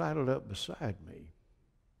sidled up beside me.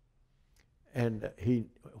 And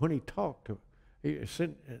when he talked to me,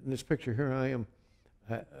 in this picture here I am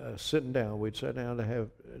sitting down. We'd sat down to have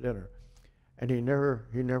dinner. And he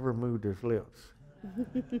never moved his lips.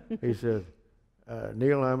 He said,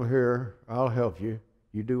 Neil, I'm here. I'll help you.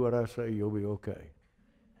 You do what I say, you'll be okay.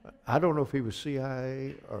 I don't know if he was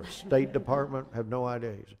CIA or State Department. I have no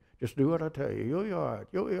idea. He said, just do what I tell you. You'll be all right.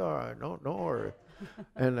 You'll be all right. Don't worry.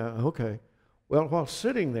 And okay. Well, while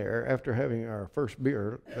sitting there after having our first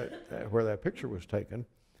beer, where that picture was taken,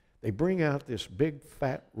 they bring out this big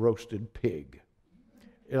fat roasted pig.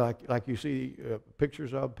 Like you see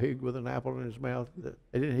pictures of a pig with an apple in his mouth.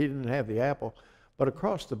 He didn't have the apple, But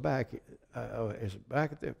across the back, as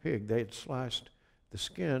back of the pig, they had sliced the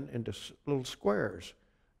skin into little squares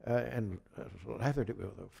and lathered it with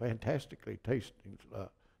a fantastically tasting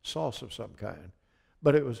sauce of some kind.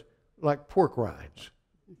 But it was like pork rinds.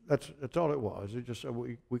 That's all it was. It just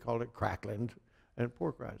we called it crackling and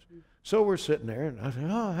pork rinds. So we're sitting there, and I said,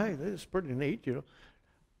 "Oh, hey, this is pretty neat, you know."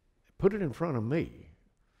 Put it in front of me,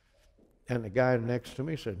 and the guy next to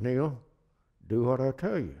me said, "Neil, do what I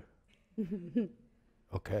tell you."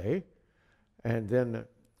 Okay, and then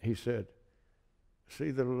he said,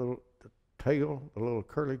 "See the tail, the little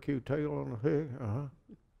curly-Q tail on the pig?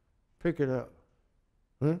 Pick it up."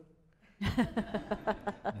 Huh?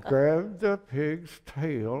 Grab the pig's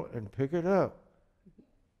tail and pick it up.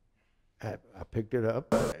 I picked it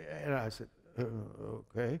up, and I said,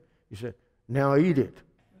 "Okay." He said, "Now eat it."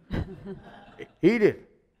 Eat it.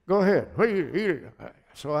 Go ahead. Eat it.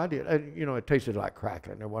 So I did. And, you know, it tasted like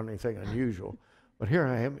crackling. There wasn't anything unusual. But here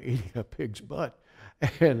I am eating a pig's butt.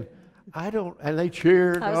 And and they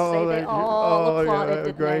cheered. I was saying they all applauded, yeah,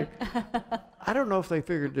 didn't great. they? I don't know if they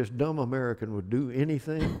figured this dumb American would do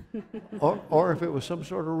anything or if it was some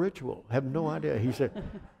sort of ritual. I have no idea. He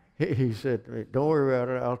said, "Don't worry about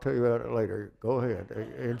it. I'll tell you about it later. Go ahead.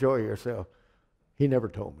 Enjoy yourself." He never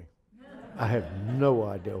told me. I have no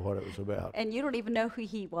idea what it was about. And you don't even know who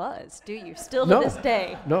he was, do you? Still No. to this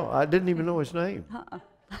day. No, I didn't even know his name.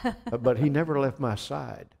 But he never left my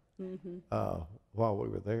side while we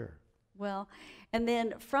were there. Well, and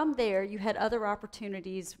then from there, you had other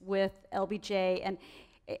opportunities with LBJ, and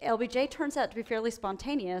LBJ turns out to be fairly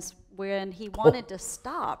spontaneous when he wanted to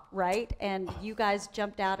stop, right? And you guys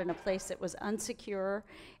jumped out in a place that was unsecure,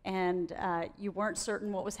 and you weren't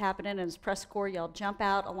certain what was happening, and as press corps, y'all jump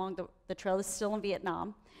out along the trail. This is still in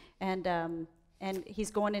Vietnam, and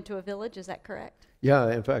he's going into a village, is that correct?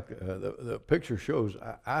 Yeah, in fact, the picture shows,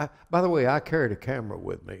 by the way, I carried a camera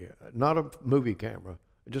with me, not a movie camera,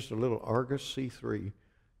 just a little Argus C3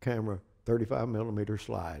 camera, 35 millimeter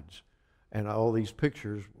slides. And all these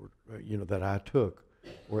pictures were, you know, that I took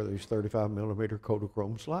were these 35 millimeter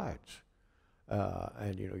Kodachrome slides.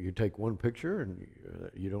 And, you know, you take one picture and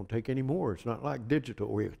you don't take any more. It's not like digital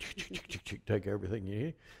where you take everything you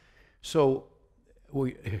need. So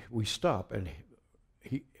we stop, and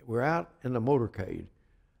we're out in the motorcade,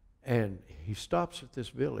 and he stops at this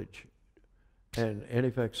village and in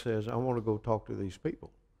effect says, "I want to go talk to these people."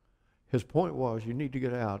 His point was, you need to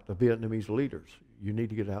get out, the Vietnamese leaders. You need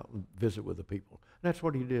to get out and visit with the people. And that's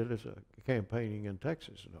what he did as a campaigning in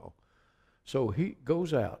Texas and all. So he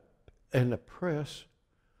goes out, and the press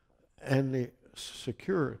and the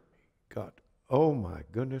security got, "Oh my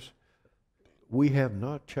goodness, we have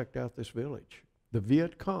not checked out this village." The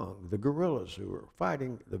Viet Cong, the guerrillas who were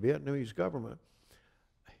fighting the Vietnamese government,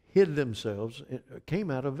 hid themselves, came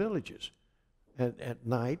out of villages at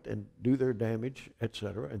night and do their damage,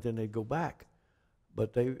 etc., and then they'd go back.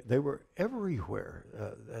 But they were everywhere.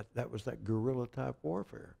 That was that guerrilla type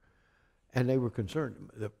warfare. And they were concerned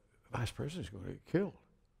the vice president's going to get killed.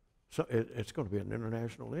 So it's going to be an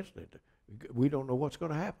international incident. We don't know what's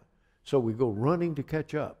going to happen. So we go running to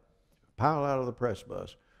catch up, pile out of the press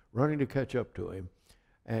bus, running to catch up to him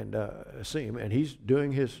and see him. And he's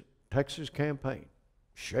doing his Texas campaign,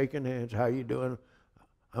 shaking hands. "How you doing?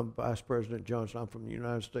 I'm Vice President Johnson. I'm from the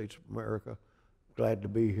United States of America. Glad to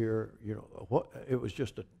be here." You know, it was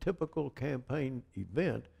just a typical campaign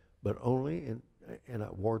event, but only in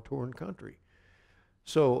a war-torn country.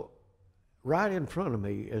 So right in front of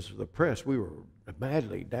me, as the press, we were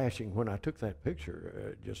madly dashing when I took that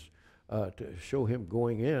picture, to show him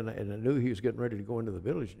going in, and I knew he was getting ready to go into the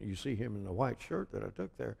village. You see him in the white shirt that I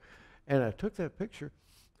took there. And I took that picture,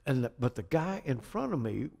 but the guy in front of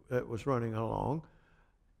me that was running along,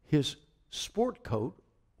 his sport coat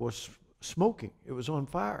was smoking. It was on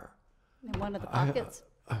fire. In one of the pockets?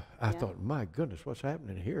 I thought, my goodness, what's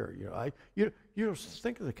happening here? You know,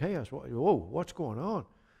 think of the chaos. Whoa, what's going on?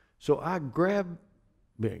 So I grabbed,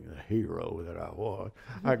 being the hero that I was,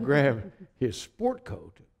 I grabbed his sport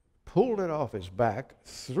coat, pulled it off his back,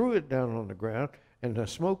 threw it down on the ground, and the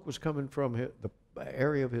smoke was coming from the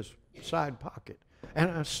area of his side pocket.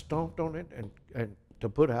 And I stomped on it and to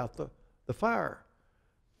put out the fire.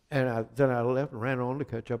 And then I left and ran on to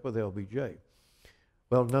catch up with LBJ.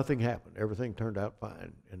 Well, nothing happened. Everything turned out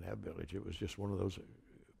fine in that village. It was just one of those,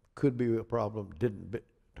 could be a problem, didn't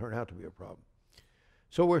turn out to be a problem.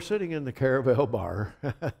 So we're sitting in the Caravel bar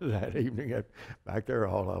that evening, back there,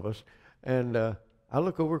 all of us, and I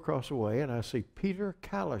look over across the way and I see Peter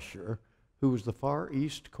Kalischer, who was the Far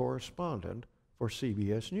East correspondent for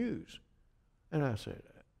CBS News. And I said,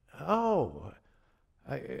 "Oh,"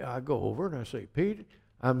 I go over and I say, "Pete,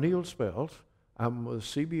 I'm Neil Spelce. I'm a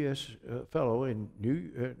CBS fellow in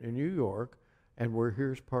New York, and we're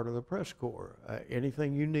here as part of the press corps.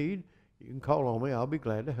 Anything you need, you can call on me. I'll be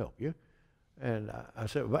glad to help you." And I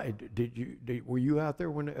said, "Were you out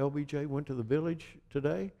there when the LBJ went to the village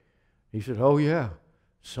today?" He said, "Oh yeah.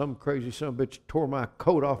 Some crazy son of a bitch tore my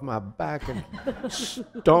coat off my back and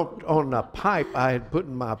stomped on the pipe I had put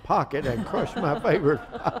in my pocket and crushed my favorite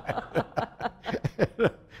pipe."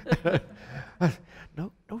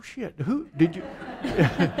 No shit. Who did you?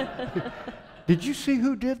 Did you see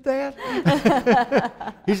who did that?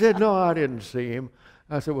 He said, "No, I didn't see him."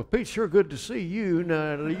 I said, "Well, Pete, sure good to see you.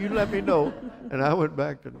 Now, you let me know." And I went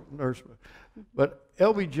back to nurse. But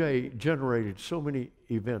LBJ generated so many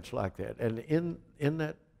events like that. And in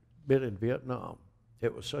that bit in Vietnam,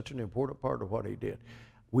 it was such an important part of what he did.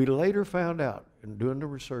 We later found out, in doing the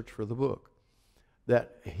research for the book,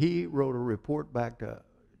 that he wrote a report back to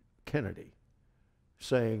Kennedy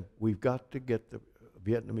saying, "We've got to get the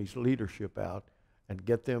Vietnamese leadership out and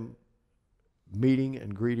get them meeting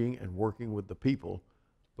and greeting and working with the people,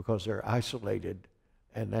 because they're isolated,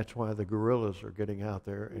 and that's why the guerrillas are getting out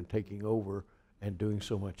there and taking over and doing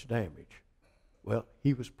so much damage." Well,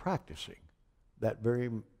 he was practicing that very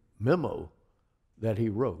memo that he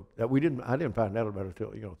wrote that I didn't find out about it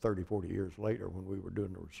until 30, 40 years later when we were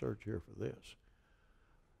doing the research here for this.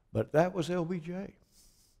 But that was LBJ.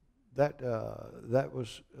 That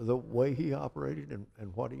was the way he operated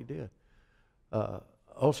and what he did.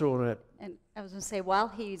 Also on that. And I was going to say, while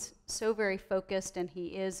he's so very focused and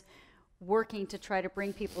he is working to try to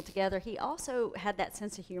bring people together, he also had that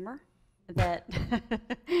sense of humor that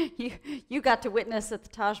you got to witness at the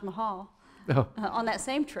Taj Mahal on that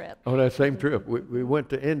same trip. On that same trip, we went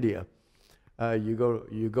to India. You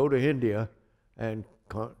go to India, and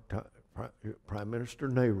Prime Minister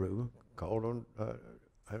Nehru called on.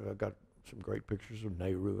 I got some great pictures of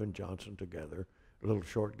Nehru and Johnson together. A little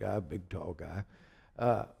short guy, big tall guy.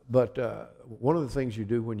 But one of the things you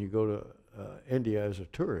do when you go to India as a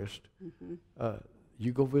tourist,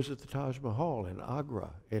 you go visit the Taj Mahal in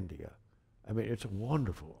Agra, India. I mean, it's a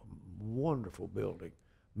wonderful, wonderful building,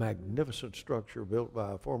 magnificent structure built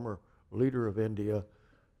by a former leader of India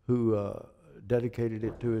who dedicated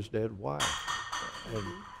it to his dead wife.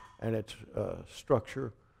 And it's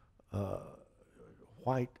structure,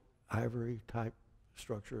 white ivory type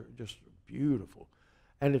structure, just beautiful.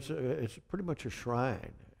 And it's pretty much a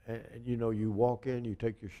shrine. And you walk in, you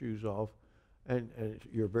take your shoes off, and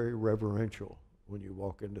you're very reverential when you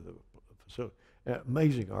walk into the facility.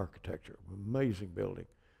 Amazing architecture, amazing building.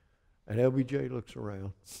 And LBJ looks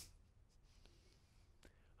around.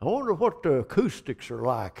 "I wonder what the acoustics are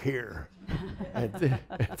like here." and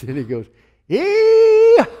then he goes,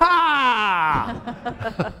 "Yee-haw!"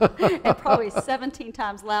 And probably 17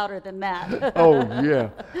 times louder than that. Oh, yeah.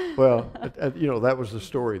 Well, that was the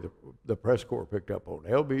story the press corps picked up on.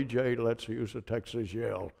 LBJ lets use a Texas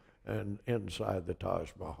yell and inside the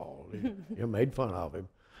Taj Mahal. You made fun of him.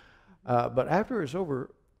 But after it's over,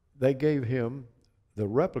 they gave him the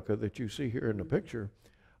replica that you see here in the picture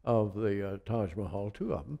of the Taj Mahal,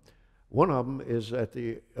 two of them. One of them is at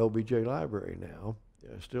the LBJ Library now,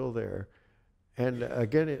 still there. And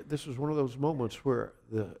again, this was one of those moments where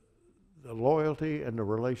the loyalty and the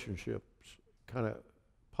relationships kind of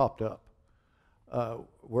popped up.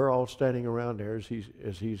 We're all standing around there as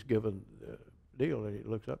he's given the deal, and he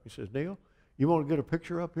looks up and he says, "Neil, you want to get a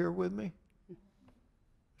picture up here with me?"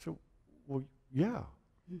 So, well, yeah.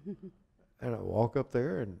 And I walk up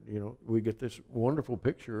there, and we get this wonderful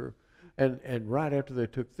picture. And right after they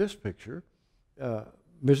took this picture,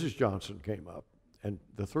 Mrs. Johnson came up, and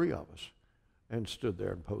the three of us, and stood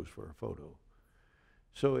there and posed for a photo.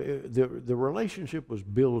 So the relationship was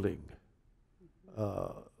building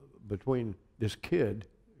between this kid,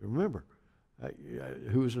 remember,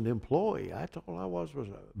 who was an employee. All I was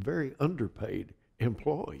a very underpaid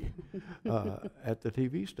employee at the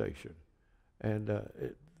TV station, and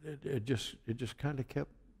it just kind of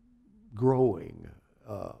kept growing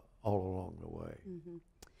all along the way. Mm-hmm.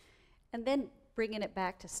 And then bringing it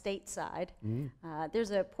back to stateside,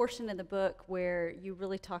 there's a portion in the book where you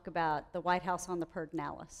really talk about the White House on the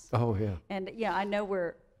Pedernales. Oh, yeah. And I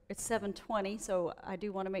know it's 7:20, so I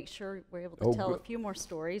do want to make sure we're able to tell a few more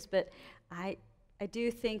stories, but I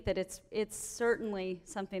do think that it's certainly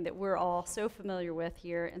something that we're all so familiar with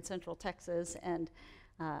here in Central Texas, and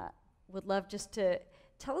would love just to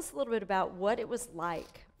tell us a little bit about what it was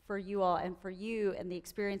like for you all and for you and the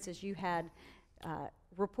experiences you had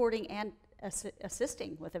reporting and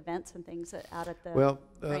assisting with events and things out at the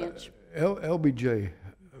ranch. LBJ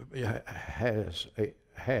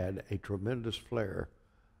had a tremendous flair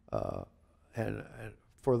and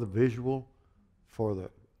for the visual, for the,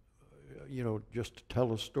 just to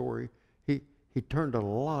tell a story. He turned a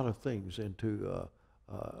lot of things into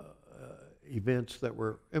events that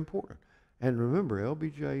were important. And remember,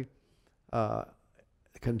 LBJ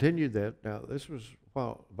continued that. Now, this was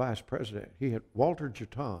while vice president. He had Walter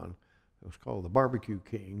Jeton, it was called the Barbecue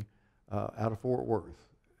King, out of Fort Worth.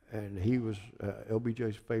 And he was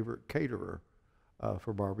LBJ's favorite caterer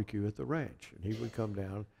for barbecue at the ranch. And he would come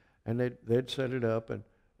down, and they'd set it up and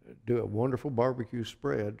do a wonderful barbecue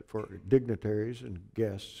spread for dignitaries and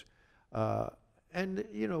guests. And,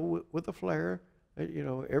 with a flair,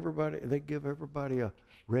 they'd give everybody a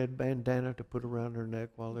red bandana to put around their neck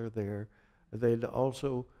while they're there. They'd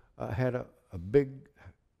also had a big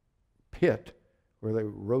pit where they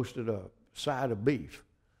roasted a side of beef.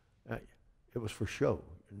 It was for show.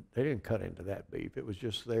 They didn't cut into that beef. It was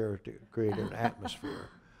just there to create an atmosphere.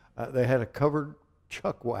 They had a covered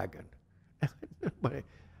chuck wagon.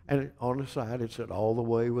 And on the side it said, "All the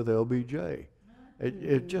way with LBJ."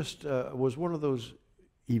 It just was one of those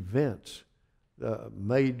events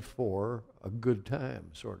made for a good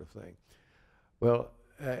time sort of thing. Well,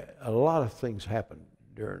 a lot of things happened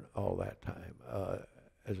during all that time.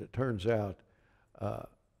 As it turns out,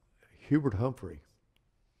 Hubert Humphrey,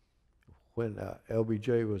 when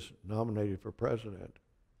LBJ was nominated for president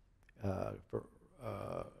for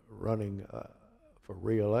running for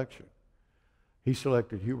re-election, he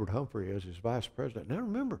selected Hubert Humphrey as his vice president. Now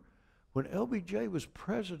remember, when LBJ was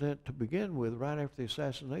president to begin with, right after the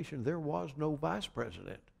assassination, there was no vice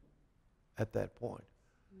president at that point.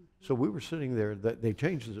 So we were sitting there. They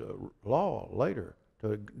changed the law later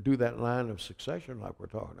to do that line of succession like we're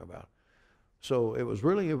talking about. So it was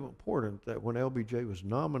really important that when LBJ was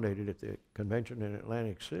nominated at the convention in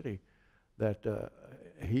Atlantic City, that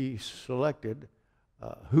he selected,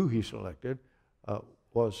 who he selected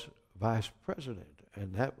was vice president.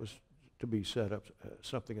 And that was to be set up,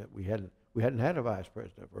 something that we hadn't had a vice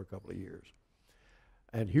president for a couple of years.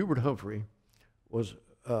 And Hubert Humphrey was,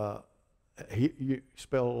 he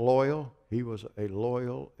spelled loyal. He was a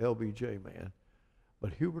loyal LBJ man.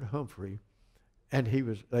 But Hubert Humphrey, and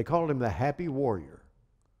they called him the Happy Warrior.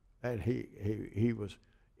 And he was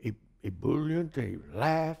ebullient, he would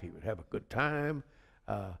laugh, he would have a good time.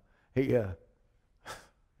 I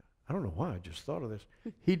don't know why I just thought of this.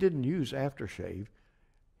 He didn't use aftershave.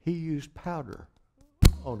 He used powder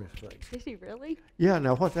on his face. Did he really? Yeah,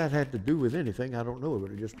 now what that had to do with anything, I don't know, but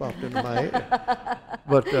it just popped into my head.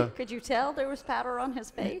 But could you tell there was powder on his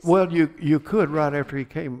face? well, you could right after he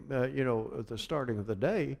came, at the starting of the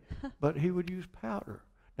day, but he would use powder.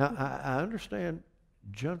 Now, I understand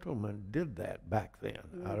gentlemen did that back then.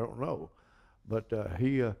 I don't know, but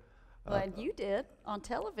he. Well, and you did on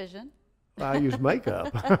television. I use makeup,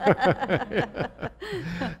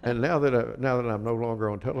 and now that I'm no longer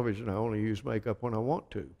on television, I only use makeup when I want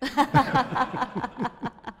to.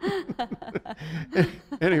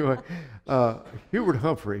 Anyway, Hubert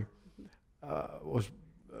Humphrey was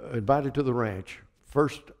invited to the ranch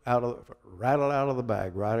first rattled out of the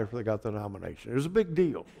bag right after they got the nomination. It was a big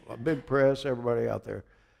deal, a big press, everybody out there.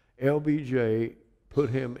 LBJ put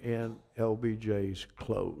him in LBJ's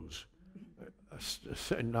clothes.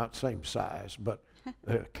 Not same size, but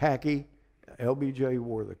khaki. LBJ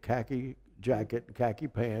wore the khaki jacket, khaki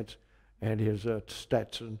pants, and his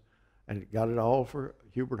Stetson, and got it all for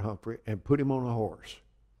Hubert Humphrey and put him on a horse.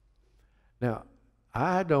 Now,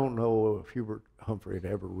 I don't know if Hubert Humphrey had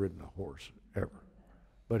ever ridden a horse, ever.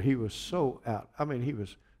 But he was so out. I mean, he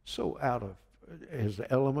was so out of his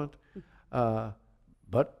element.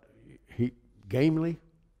 But he gamely,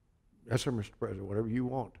 yes, sir, Mr. President, whatever you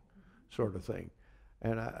want, sort of thing.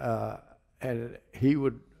 And he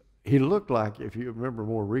looked like, if you remember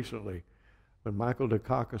more recently, when Michael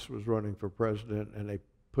Dukakis was running for president and they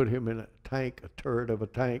put him in a tank, a turret of a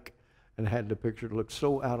tank, and had the picture look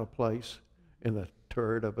so out of place in the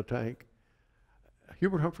turret of a tank.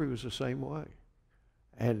 Hubert Humphrey was the same way.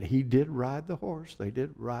 And he did ride the horse. They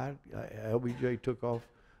did ride. LBJ took off,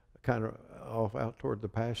 kind of off out toward the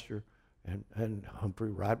pasture, and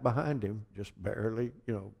Humphrey right behind him, just barely,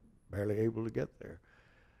 barely able to get there.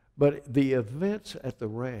 But the events at the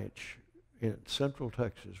ranch in Central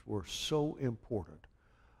Texas were so important.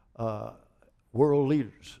 World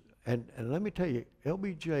leaders. And let me tell you,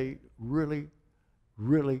 LBJ really,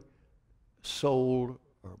 really sold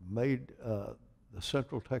or made the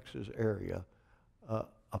Central Texas area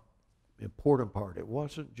an important part. It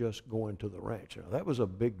wasn't just going to the ranch. Now, that was a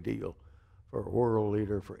big deal for a world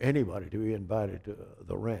leader, for anybody to be invited to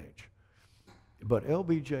the ranch. But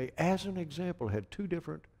LBJ, as an example, had two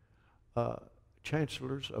different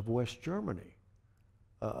chancellors of West Germany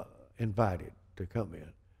invited to come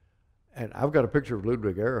in. and I've got a picture of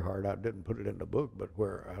Ludwig Erhard. I didn't put it in the book, but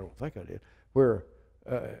where I don't think I did, where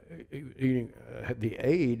eating the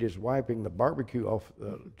aide is wiping the barbecue off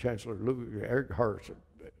Chancellor Ludwig Erhard's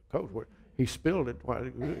coat. Where he spilled it while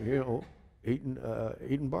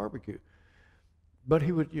eating barbecue. But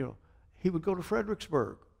he would go to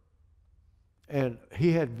Fredericksburg, and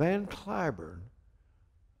he had Van Cliburn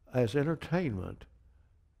as entertainment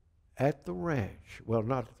at the ranch. Well,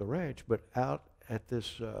 not at the ranch, but out at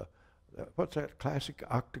this, what's that classic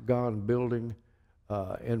octagon building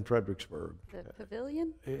in Fredericksburg? The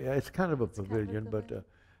pavilion? Yeah, it's kind of a pavilion, but,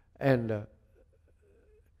 and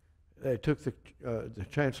they took the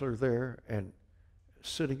chancellor there, and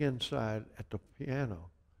sitting inside at the piano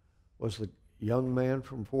was the young man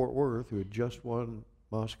from Fort Worth who had just won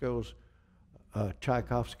Moscow's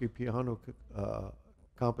Tchaikovsky piano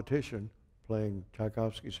competition, playing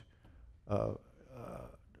Tchaikovsky's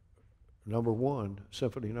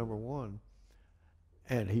Symphony Number 1,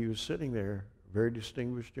 and he was sitting there, very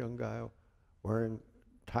distinguished young guy, wearing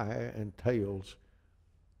tie and tails,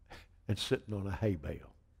 and sitting on a hay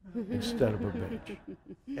bale instead of a bench.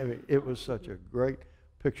 I mean, it was such a great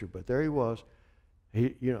picture. But there he was.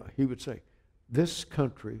 He would say, "This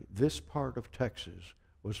country, this part of Texas,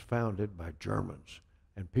 was founded by Germans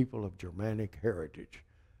and people of Germanic heritage,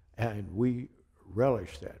 and we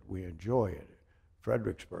relish that. We enjoy it."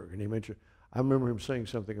 Fredericksburg, and he mentioned. I remember him saying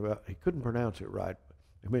something about, he couldn't pronounce it right, but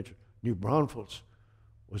he mentioned New Braunfels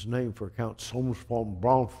was named for Count Soms von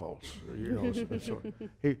Braunfels.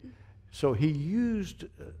 So he used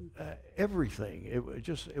everything.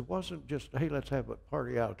 It wasn't just, hey, let's have a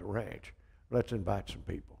party out at the ranch. Let's invite some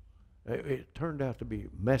people. It turned out to be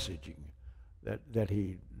messaging that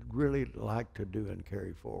he really liked to do and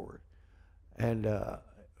carry forward. And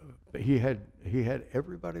he had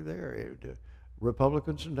everybody there.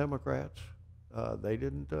 Republicans and Democrats. They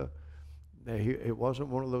didn't. It wasn't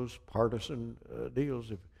one of those partisan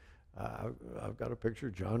deals. I've got a picture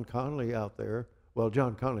of John Connally out there. Well,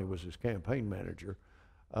 John Connally was his campaign manager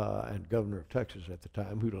and governor of Texas at the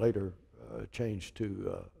time, who later changed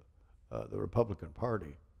to the Republican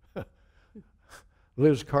Party.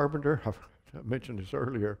 Liz Carpenter, I mentioned this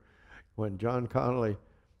earlier, when John Connally,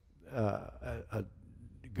 a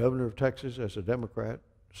governor of Texas as a Democrat,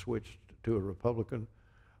 switched to a Republican.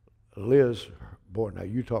 Liz, boy, now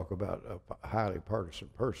you talk about a highly partisan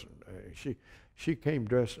person. She came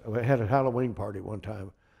dressed, we had a Halloween party one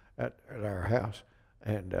time at our house,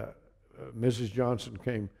 and Mrs. Johnson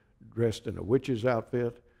came dressed in a witch's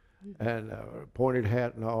outfit and a pointed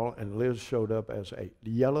hat and all, and Liz showed up as a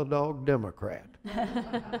yellow dog Democrat.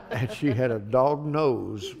 And she had a dog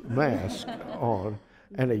nose mask on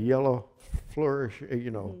and a yellow flourish,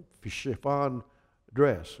 chiffon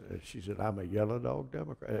dress. She said, "I'm a yellow dog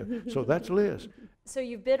Democrat." So that's Liz. So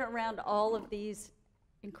you've been around all of these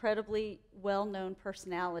incredibly well-known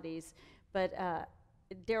personalities, but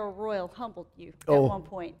Darrell Royal humbled you at one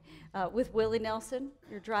point. With Willie Nelson,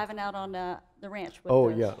 you're driving out on the ranch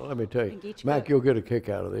with yeah, let me tell you. Mac, you'll get a kick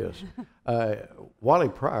out of this. Wally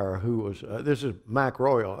Pryor, who was, this is Mac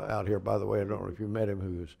Royal out here, by the way. I don't know if you met him,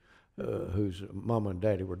 whose mom and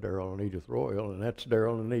daddy were Darrell and Edith Royal, and that's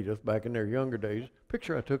Darrell and Edith back in their younger days.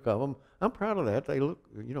 Picture I took of them. I'm proud of that. They look,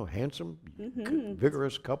 handsome,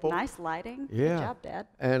 vigorous couple. Nice lighting. Yeah. Good job, Dad.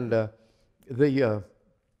 And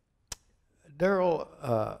Darrell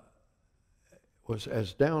was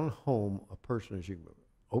as down home a person as you can.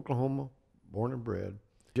 Oklahoma, born and bred,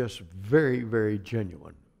 just very, very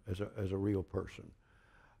genuine as a real person.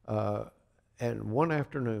 And one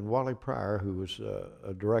afternoon, Wally Pryor, who was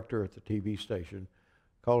a director at the TV station,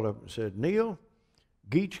 called up and said, "Neil,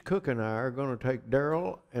 Geach Cook and I are going to take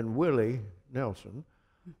Darrell and Willie Nelson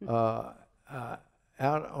drive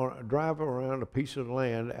around a piece of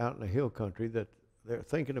land out in the hill country that they're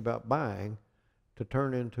thinking about buying to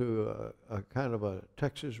turn into a kind of a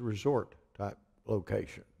Texas resort type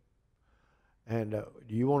location. And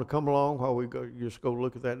do you want to come along while we just go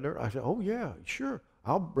look at that dirt?" I said, "Oh yeah, sure.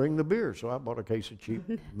 I'll bring the beer." So I bought a case of cheap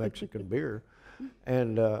Mexican beer,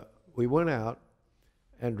 and we went out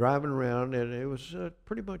and driving around, and it was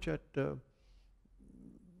pretty much at, in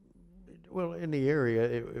the area.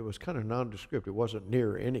 It was kind of nondescript. It wasn't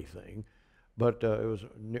near anything, but it was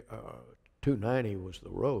 290 was the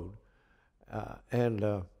road,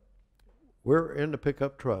 and we're in the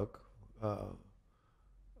pickup truck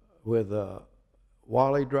with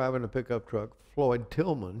Wally driving the pickup truck. Floyd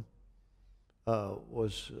Tillman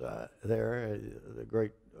was there, the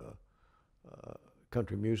great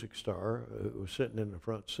country music star, who was sitting in the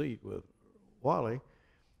front seat with Wally.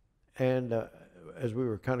 And as we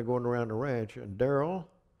were kind of going around the ranch, and Darrell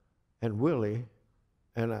and Willie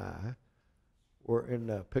and I were in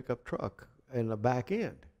the pickup truck in the back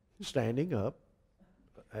end, standing up,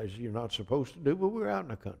 as you're not supposed to do, but we were out in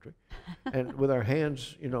the country, and with our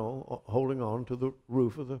hands, you know, holding on to the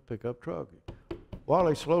roof of the pickup truck.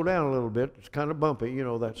 Wally, slow down a little bit. It's kind of bumpy, you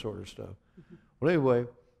know, that sort of stuff. Well, anyway,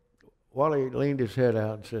 Wally leaned his head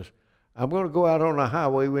out and says, I'm going to go out on the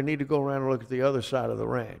highway. We need to go around and look at the other side of the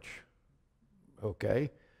ranch.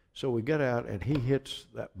 Okay? So we get out, and he hits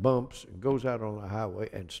that bumps and goes out on the highway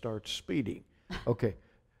and starts speeding. Okay,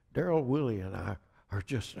 Daryl, Willie, and I are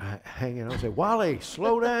just hanging on and say, Wally,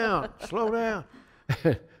 slow down, slow down.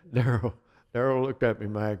 Daryl looked at me,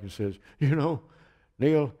 Mike, and says, you know,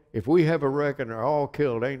 Neil, if we have a wreck and they're all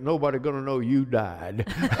killed, ain't nobody going to know you died.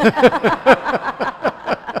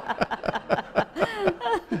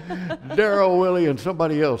 Daryl, Willie, and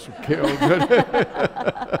somebody else were killed.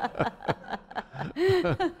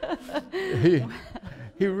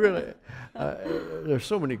 he really, there's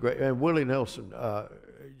so many great, and Willie Nelson,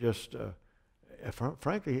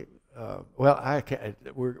 frankly, well, I can't,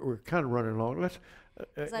 we're kind of running along. Let's,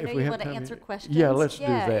 because I know you want to answer questions. Yeah, let's do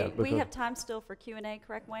that. We have time still for Q&A,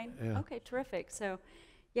 correct, Wayne? Yeah. Okay, terrific. So,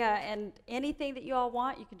 yeah, and anything that you all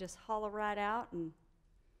want, you can just holler right out. And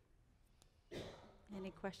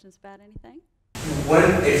any questions about anything? When,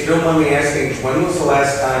 if you don't mind me asking, when was the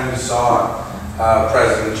last time you saw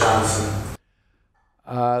President Johnson?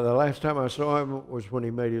 The last time I saw him was when he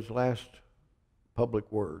made his last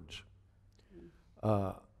public words.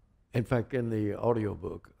 In fact, in the audio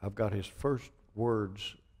book, I've got his first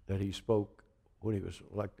words that he spoke when he was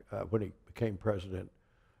when he became president,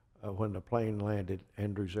 when the plane landed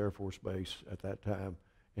Andrews Air Force Base at that time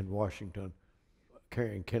in Washington,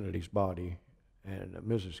 carrying Kennedy's body and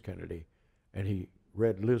Mrs. Kennedy, and he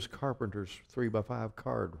read Liz Carpenter's 3x5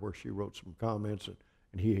 card where she wrote some comments,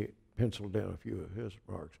 and he penciled down a few of his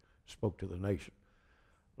remarks, spoke to the nation.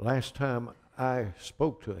 Last time I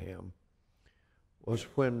spoke to him was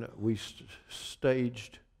when we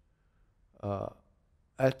staged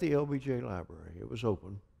at the LBJ Library. It was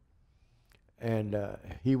open, and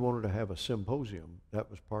he wanted to have a symposium. That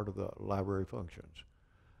was part of the library functions.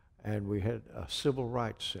 And we had a civil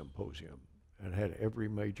rights symposium and had every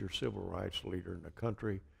major civil rights leader in the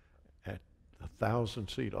country. At the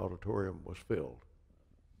 1,000-seat auditorium was filled.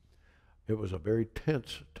 It was a very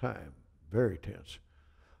tense time, very tense.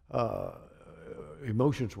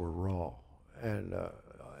 Emotions were raw, and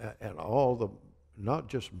all the, not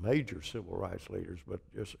just major civil rights leaders, but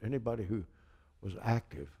just anybody who was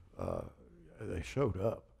active, they showed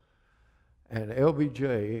up. And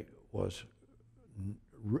LBJ was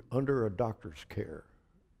under a doctor's care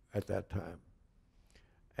at that time.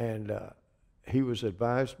 And he was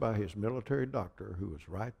advised by his military doctor, who was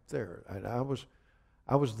right there. And I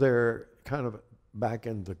was there kind of back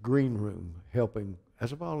in the green room helping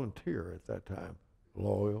as a volunteer at that time,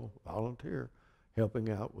 loyal volunteer, helping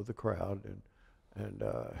out with the crowd and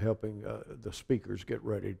helping the speakers get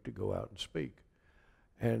ready to go out and speak.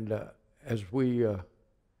 And as we,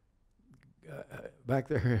 back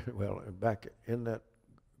there, well, back in that,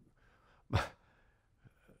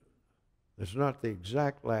 it's not the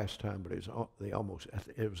exact last time, but it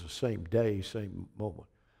was the same day, same moment.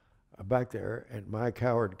 Back there, and Mike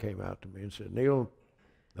Howard came out to me and said, Neil,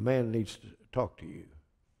 the man needs to talk to you.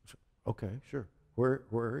 I said, okay, sure.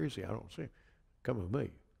 Where is he? I don't see him. Come with me.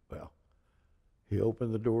 Well, he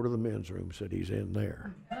opened the door to the men's room and said, he's in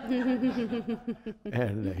there.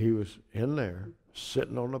 And he was in there,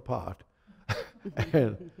 sitting on the pot.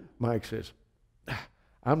 And Mike says,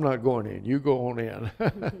 I'm not going in. You go on in.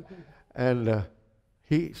 And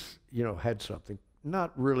he, had something,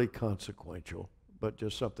 not really consequential, but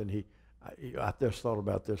just something I just thought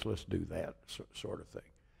about this, let's do that sort of thing.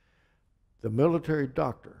 The military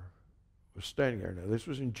doctor was standing there. Now, this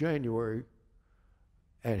was in January,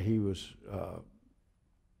 and he was,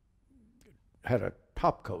 had a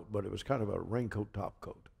top coat, but it was kind of a raincoat top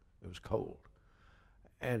coat. It was cold.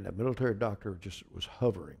 And the military doctor just was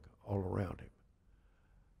hovering all around him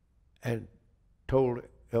and told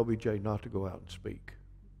LBJ not to go out and speak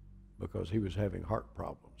because he was having heart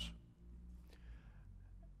problems.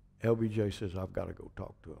 LBJ says, I've got to go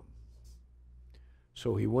talk to him.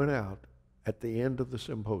 So he went out at the end of the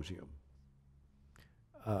symposium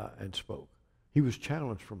and spoke. He was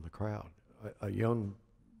challenged from the crowd. A young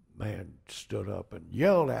man stood up and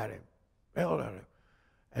yelled at him,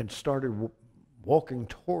 and started walking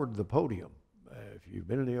toward the podium. If you've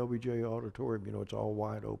been in the LBJ auditorium, it's all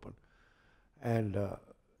wide open. And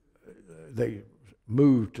they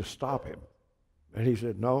moved to stop him. And he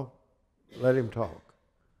said, no, let him talk.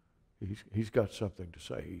 He's got something to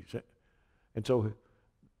say. And so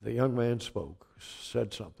the young man spoke,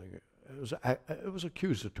 said something, it was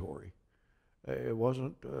accusatory. It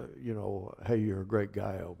wasn't, you know, hey, you're a great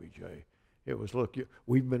guy, LBJ. It was, look,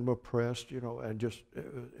 we've been oppressed, you know, and just,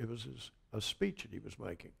 it was a speech that he was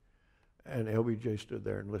making. And LBJ stood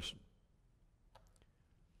there and listened.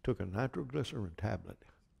 Took a nitroglycerin tablet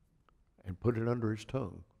and put it under his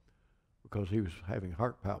tongue because he was having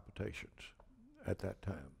heart palpitations at that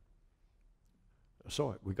time. I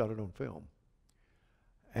saw it. We got it on film.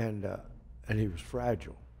 And he was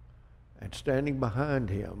fragile. And standing behind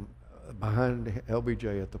him, behind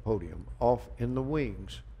LBJ at the podium, off in the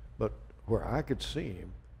wings, but where I could see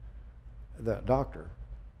him, that doctor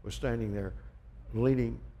was standing there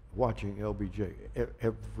leaning, watching LBJ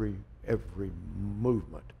every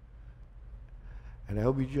movement. And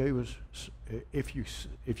LBJ was, if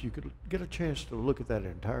you could get a chance to look at that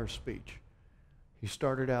entire speech, he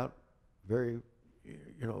started out very,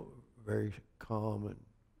 you know, very calm and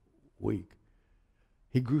weak.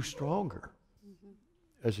 He grew stronger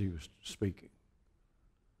as he was speaking.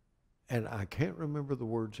 And I can't remember the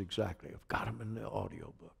words exactly. I've got them in the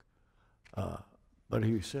audio book. But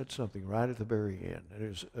he said something right at the very end, and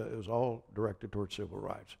it was all directed towards civil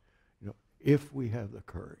rights. You know, if we have the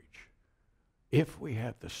courage, if we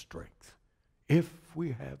have the strength, if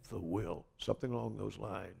we have the will, something along those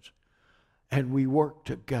lines, and we work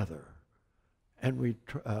together, and we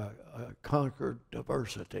conquer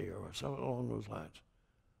diversity, or something along those lines,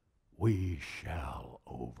 we shall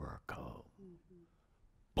overcome.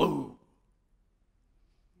 Boom.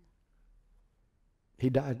 He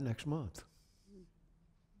died next month.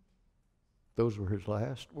 Those were his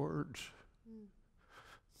last words.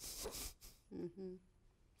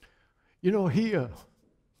 You know, he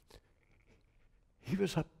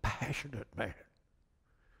was a passionate man.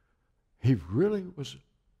 He really was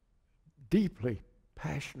deeply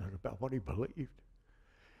passionate about what he believed.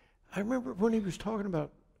 I remember when he was talking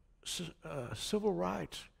about civil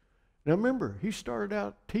rights. Now remember, he started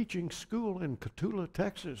out teaching school in Cile,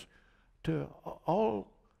 Texas to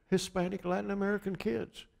all Hispanic Latin American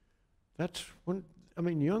kids. That's when, I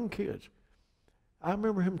mean, young kids. I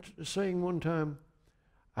remember him saying one time,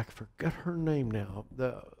 I forget her name now,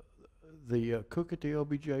 the cook at the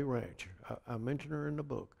LBJ ranch. I mentioned her in the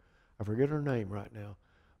book. I forget her name right now.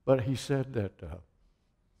 But he said that,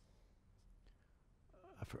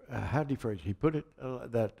 how did he phrase it? He put it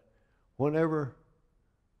that whenever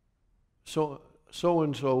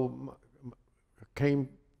so-and-so came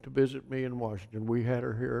to visit me in Washington, we had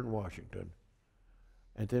her here in Washington.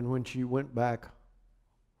 And then when she went back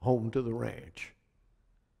home to the ranch,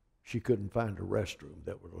 she couldn't find a restroom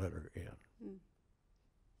that would let her in.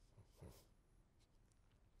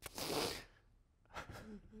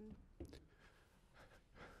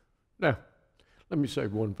 Now, let me say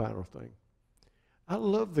one final thing. I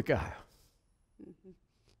love the guy.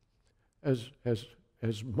 As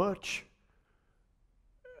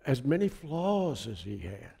many flaws as he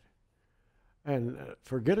had. And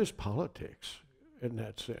forget his politics in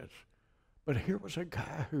that sense. But here was a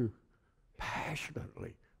guy who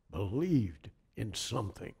passionately believed in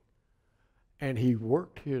something. And he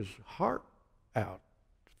worked his heart out,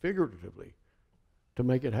 figuratively, to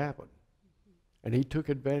make it happen. And he took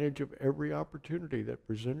advantage of every opportunity that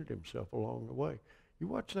presented himself along the way. You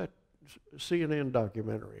watch that CNN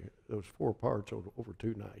documentary, those 4 parts over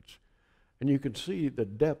 2 nights, and you can see the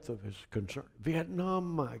depth of his concern.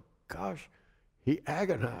 Vietnam, my gosh, he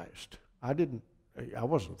agonized. I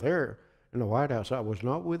wasn't there in the White House. I was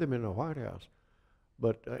not with him in the White House.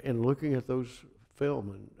 But in looking at those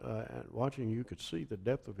film and watching, you could see the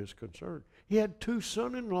depth of his concern. He had 2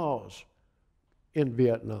 son-in-laws in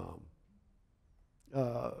Vietnam.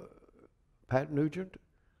 Pat Nugent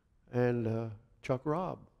and Chuck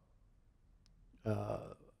Robb.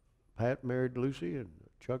 Pat married Lucy and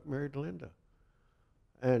Chuck married Linda.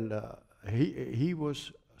 And he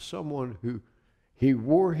was someone who, he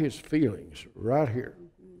wore his feelings right here.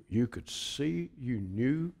 You could see, you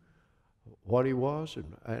knew what he was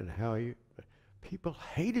and how people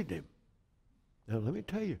hated him. Now let me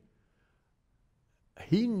tell you,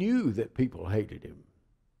 he knew that people hated him.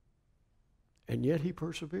 And yet he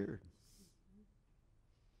persevered.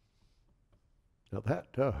 Now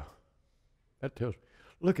that tells,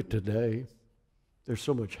 look at today. There's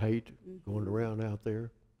so much hate going around out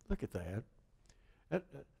there. Look at that.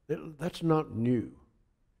 That's not new.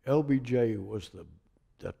 LBJ was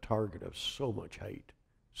the target of so much hate,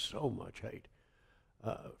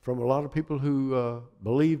 from a lot of people who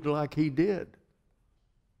believed like he did,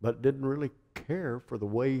 but didn't really care for the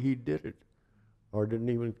way he did it, or didn't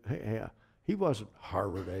even, he wasn't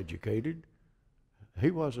Harvard educated.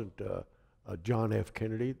 He wasn't John F.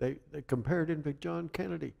 Kennedy. They compared him to John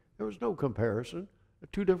Kennedy. There was no comparison.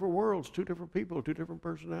 Two different worlds, two different people, two different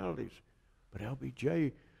personalities. But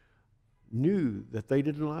LBJ knew that they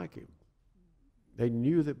didn't like him. They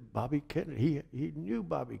knew that Bobby Kennedy, he knew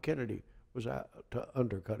Bobby Kennedy was out to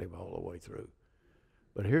undercut him all the way through.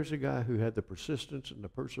 But here's a guy who had the persistence and the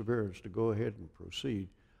perseverance to go ahead and proceed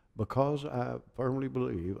because I firmly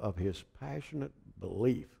believe of his passionate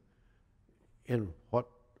belief in what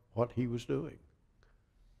he was doing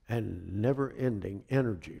and never-ending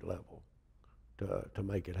energy level to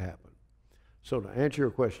make it happen. So to answer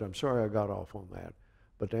your question, I'm sorry I got off on that,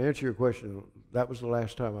 but to answer your question, that was the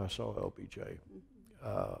last time I saw LBJ.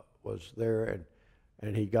 Was there,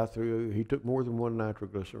 and he got through. He took more than one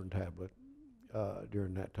nitroglycerin tablet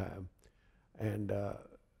during that time, and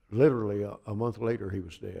literally a month later he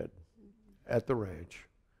was dead at the ranch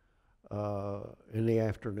in the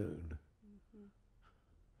afternoon.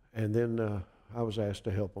 And then I was asked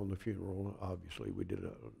to help on the funeral. Obviously, we did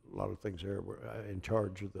a lot of things there. We're in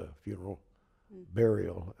charge of the funeral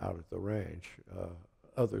burial out at the ranch.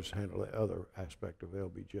 Others handled the other aspect of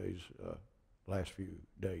LBJ's last few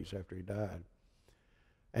days after he died,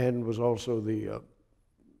 and was also the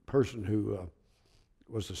person who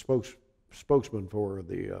was the spokesman for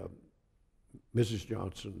the Mrs.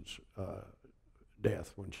 Johnson's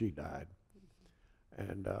death when she died,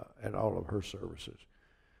 and all of her services.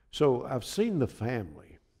 So I've seen the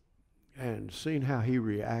family and seen how he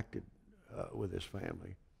reacted with his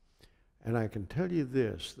family. And I can tell you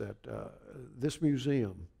this, that this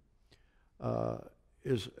museum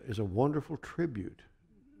is a wonderful tribute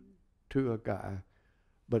to a guy,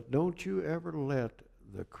 but don't you ever let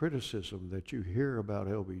the criticism that you hear about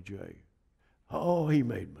LBJ, oh, he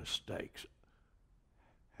made mistakes.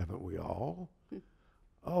 Haven't we all?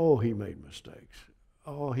 Oh, he made mistakes.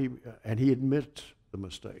 Oh, and he admits the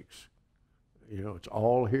mistakes. You know, it's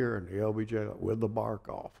all here in the LBJ with the bark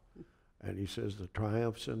off. And he says the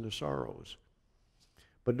triumphs and the sorrows.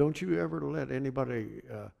 But don't you ever let anybody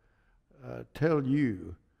tell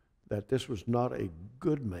you that this was not a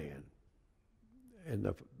good man in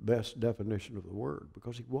the best definition of the word,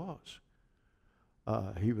 because he was.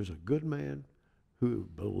 He was a good man who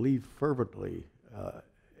believed fervently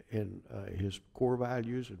in his core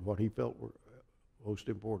values and what he felt were most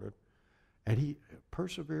important. And he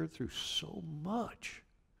persevered through so much.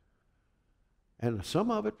 And some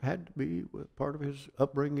of it had to be with part of his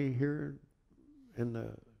upbringing here in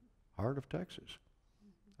the heart of Texas.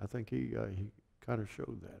 I think he kind of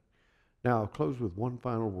showed that. Now, I'll close with one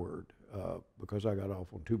final word, because I got off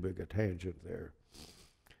on too big a tangent there.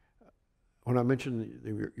 When I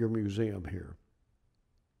mentioned your museum here,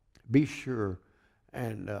 be sure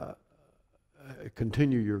and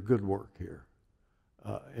continue your good work here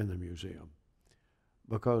in the museum,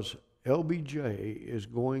 because LBJ is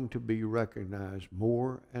going to be recognized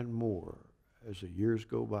more and more as the years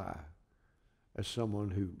go by as someone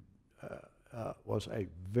who was a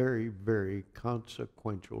very, very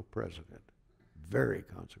consequential president, very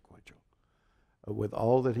consequential, with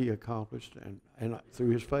all that he accomplished and through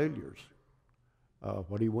his failures,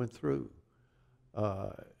 what he went through,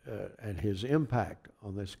 and his impact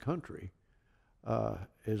on this country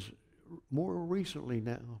is more recently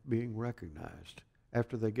now being recognized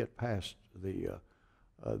after they get past the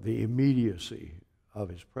immediacy of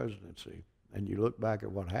his presidency, and you look back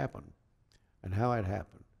at what happened and how it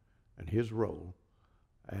happened and his role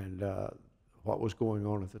and what was going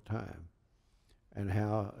on at the time and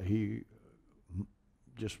how he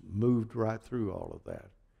just moved right through all of that.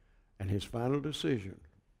 And his final decision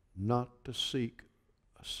not to seek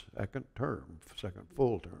a second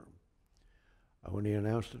full term, when he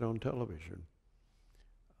announced it on television,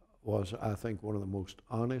 was, I think, one of the most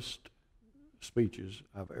honest speeches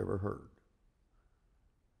I've ever heard.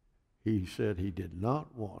 He said he did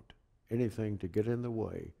not want anything to get in the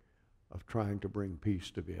way of trying to bring peace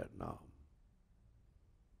to Vietnam.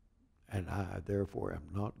 And I, therefore, am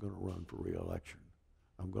not going to run for re-election.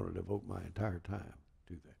 I'm going to devote my entire time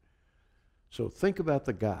to that. So think about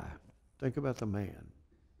the guy. Think about the man.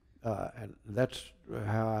 And that's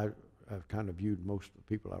how I've kind of viewed most of the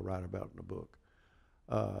people I write about in the book.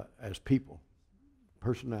 As people,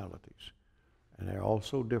 personalities, and they're all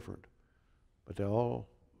so different, but they all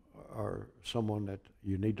are someone that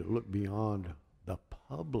you need to look beyond the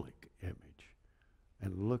public image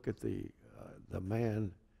and look at the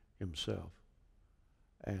man himself.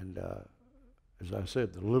 And as I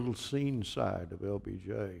said, the little seen side of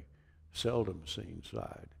LBJ, seldom seen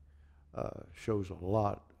side, shows a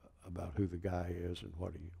lot about who the guy is and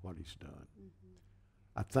what he's done.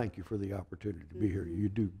 I thank you for the opportunity to be here. You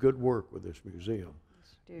do good work with this museum.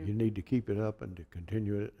 Yes, you do. You need to keep it up and to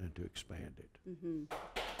continue it and to expand it.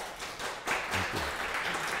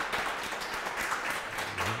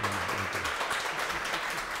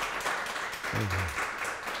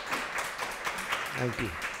 Thank you.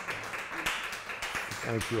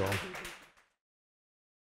 Thank you all.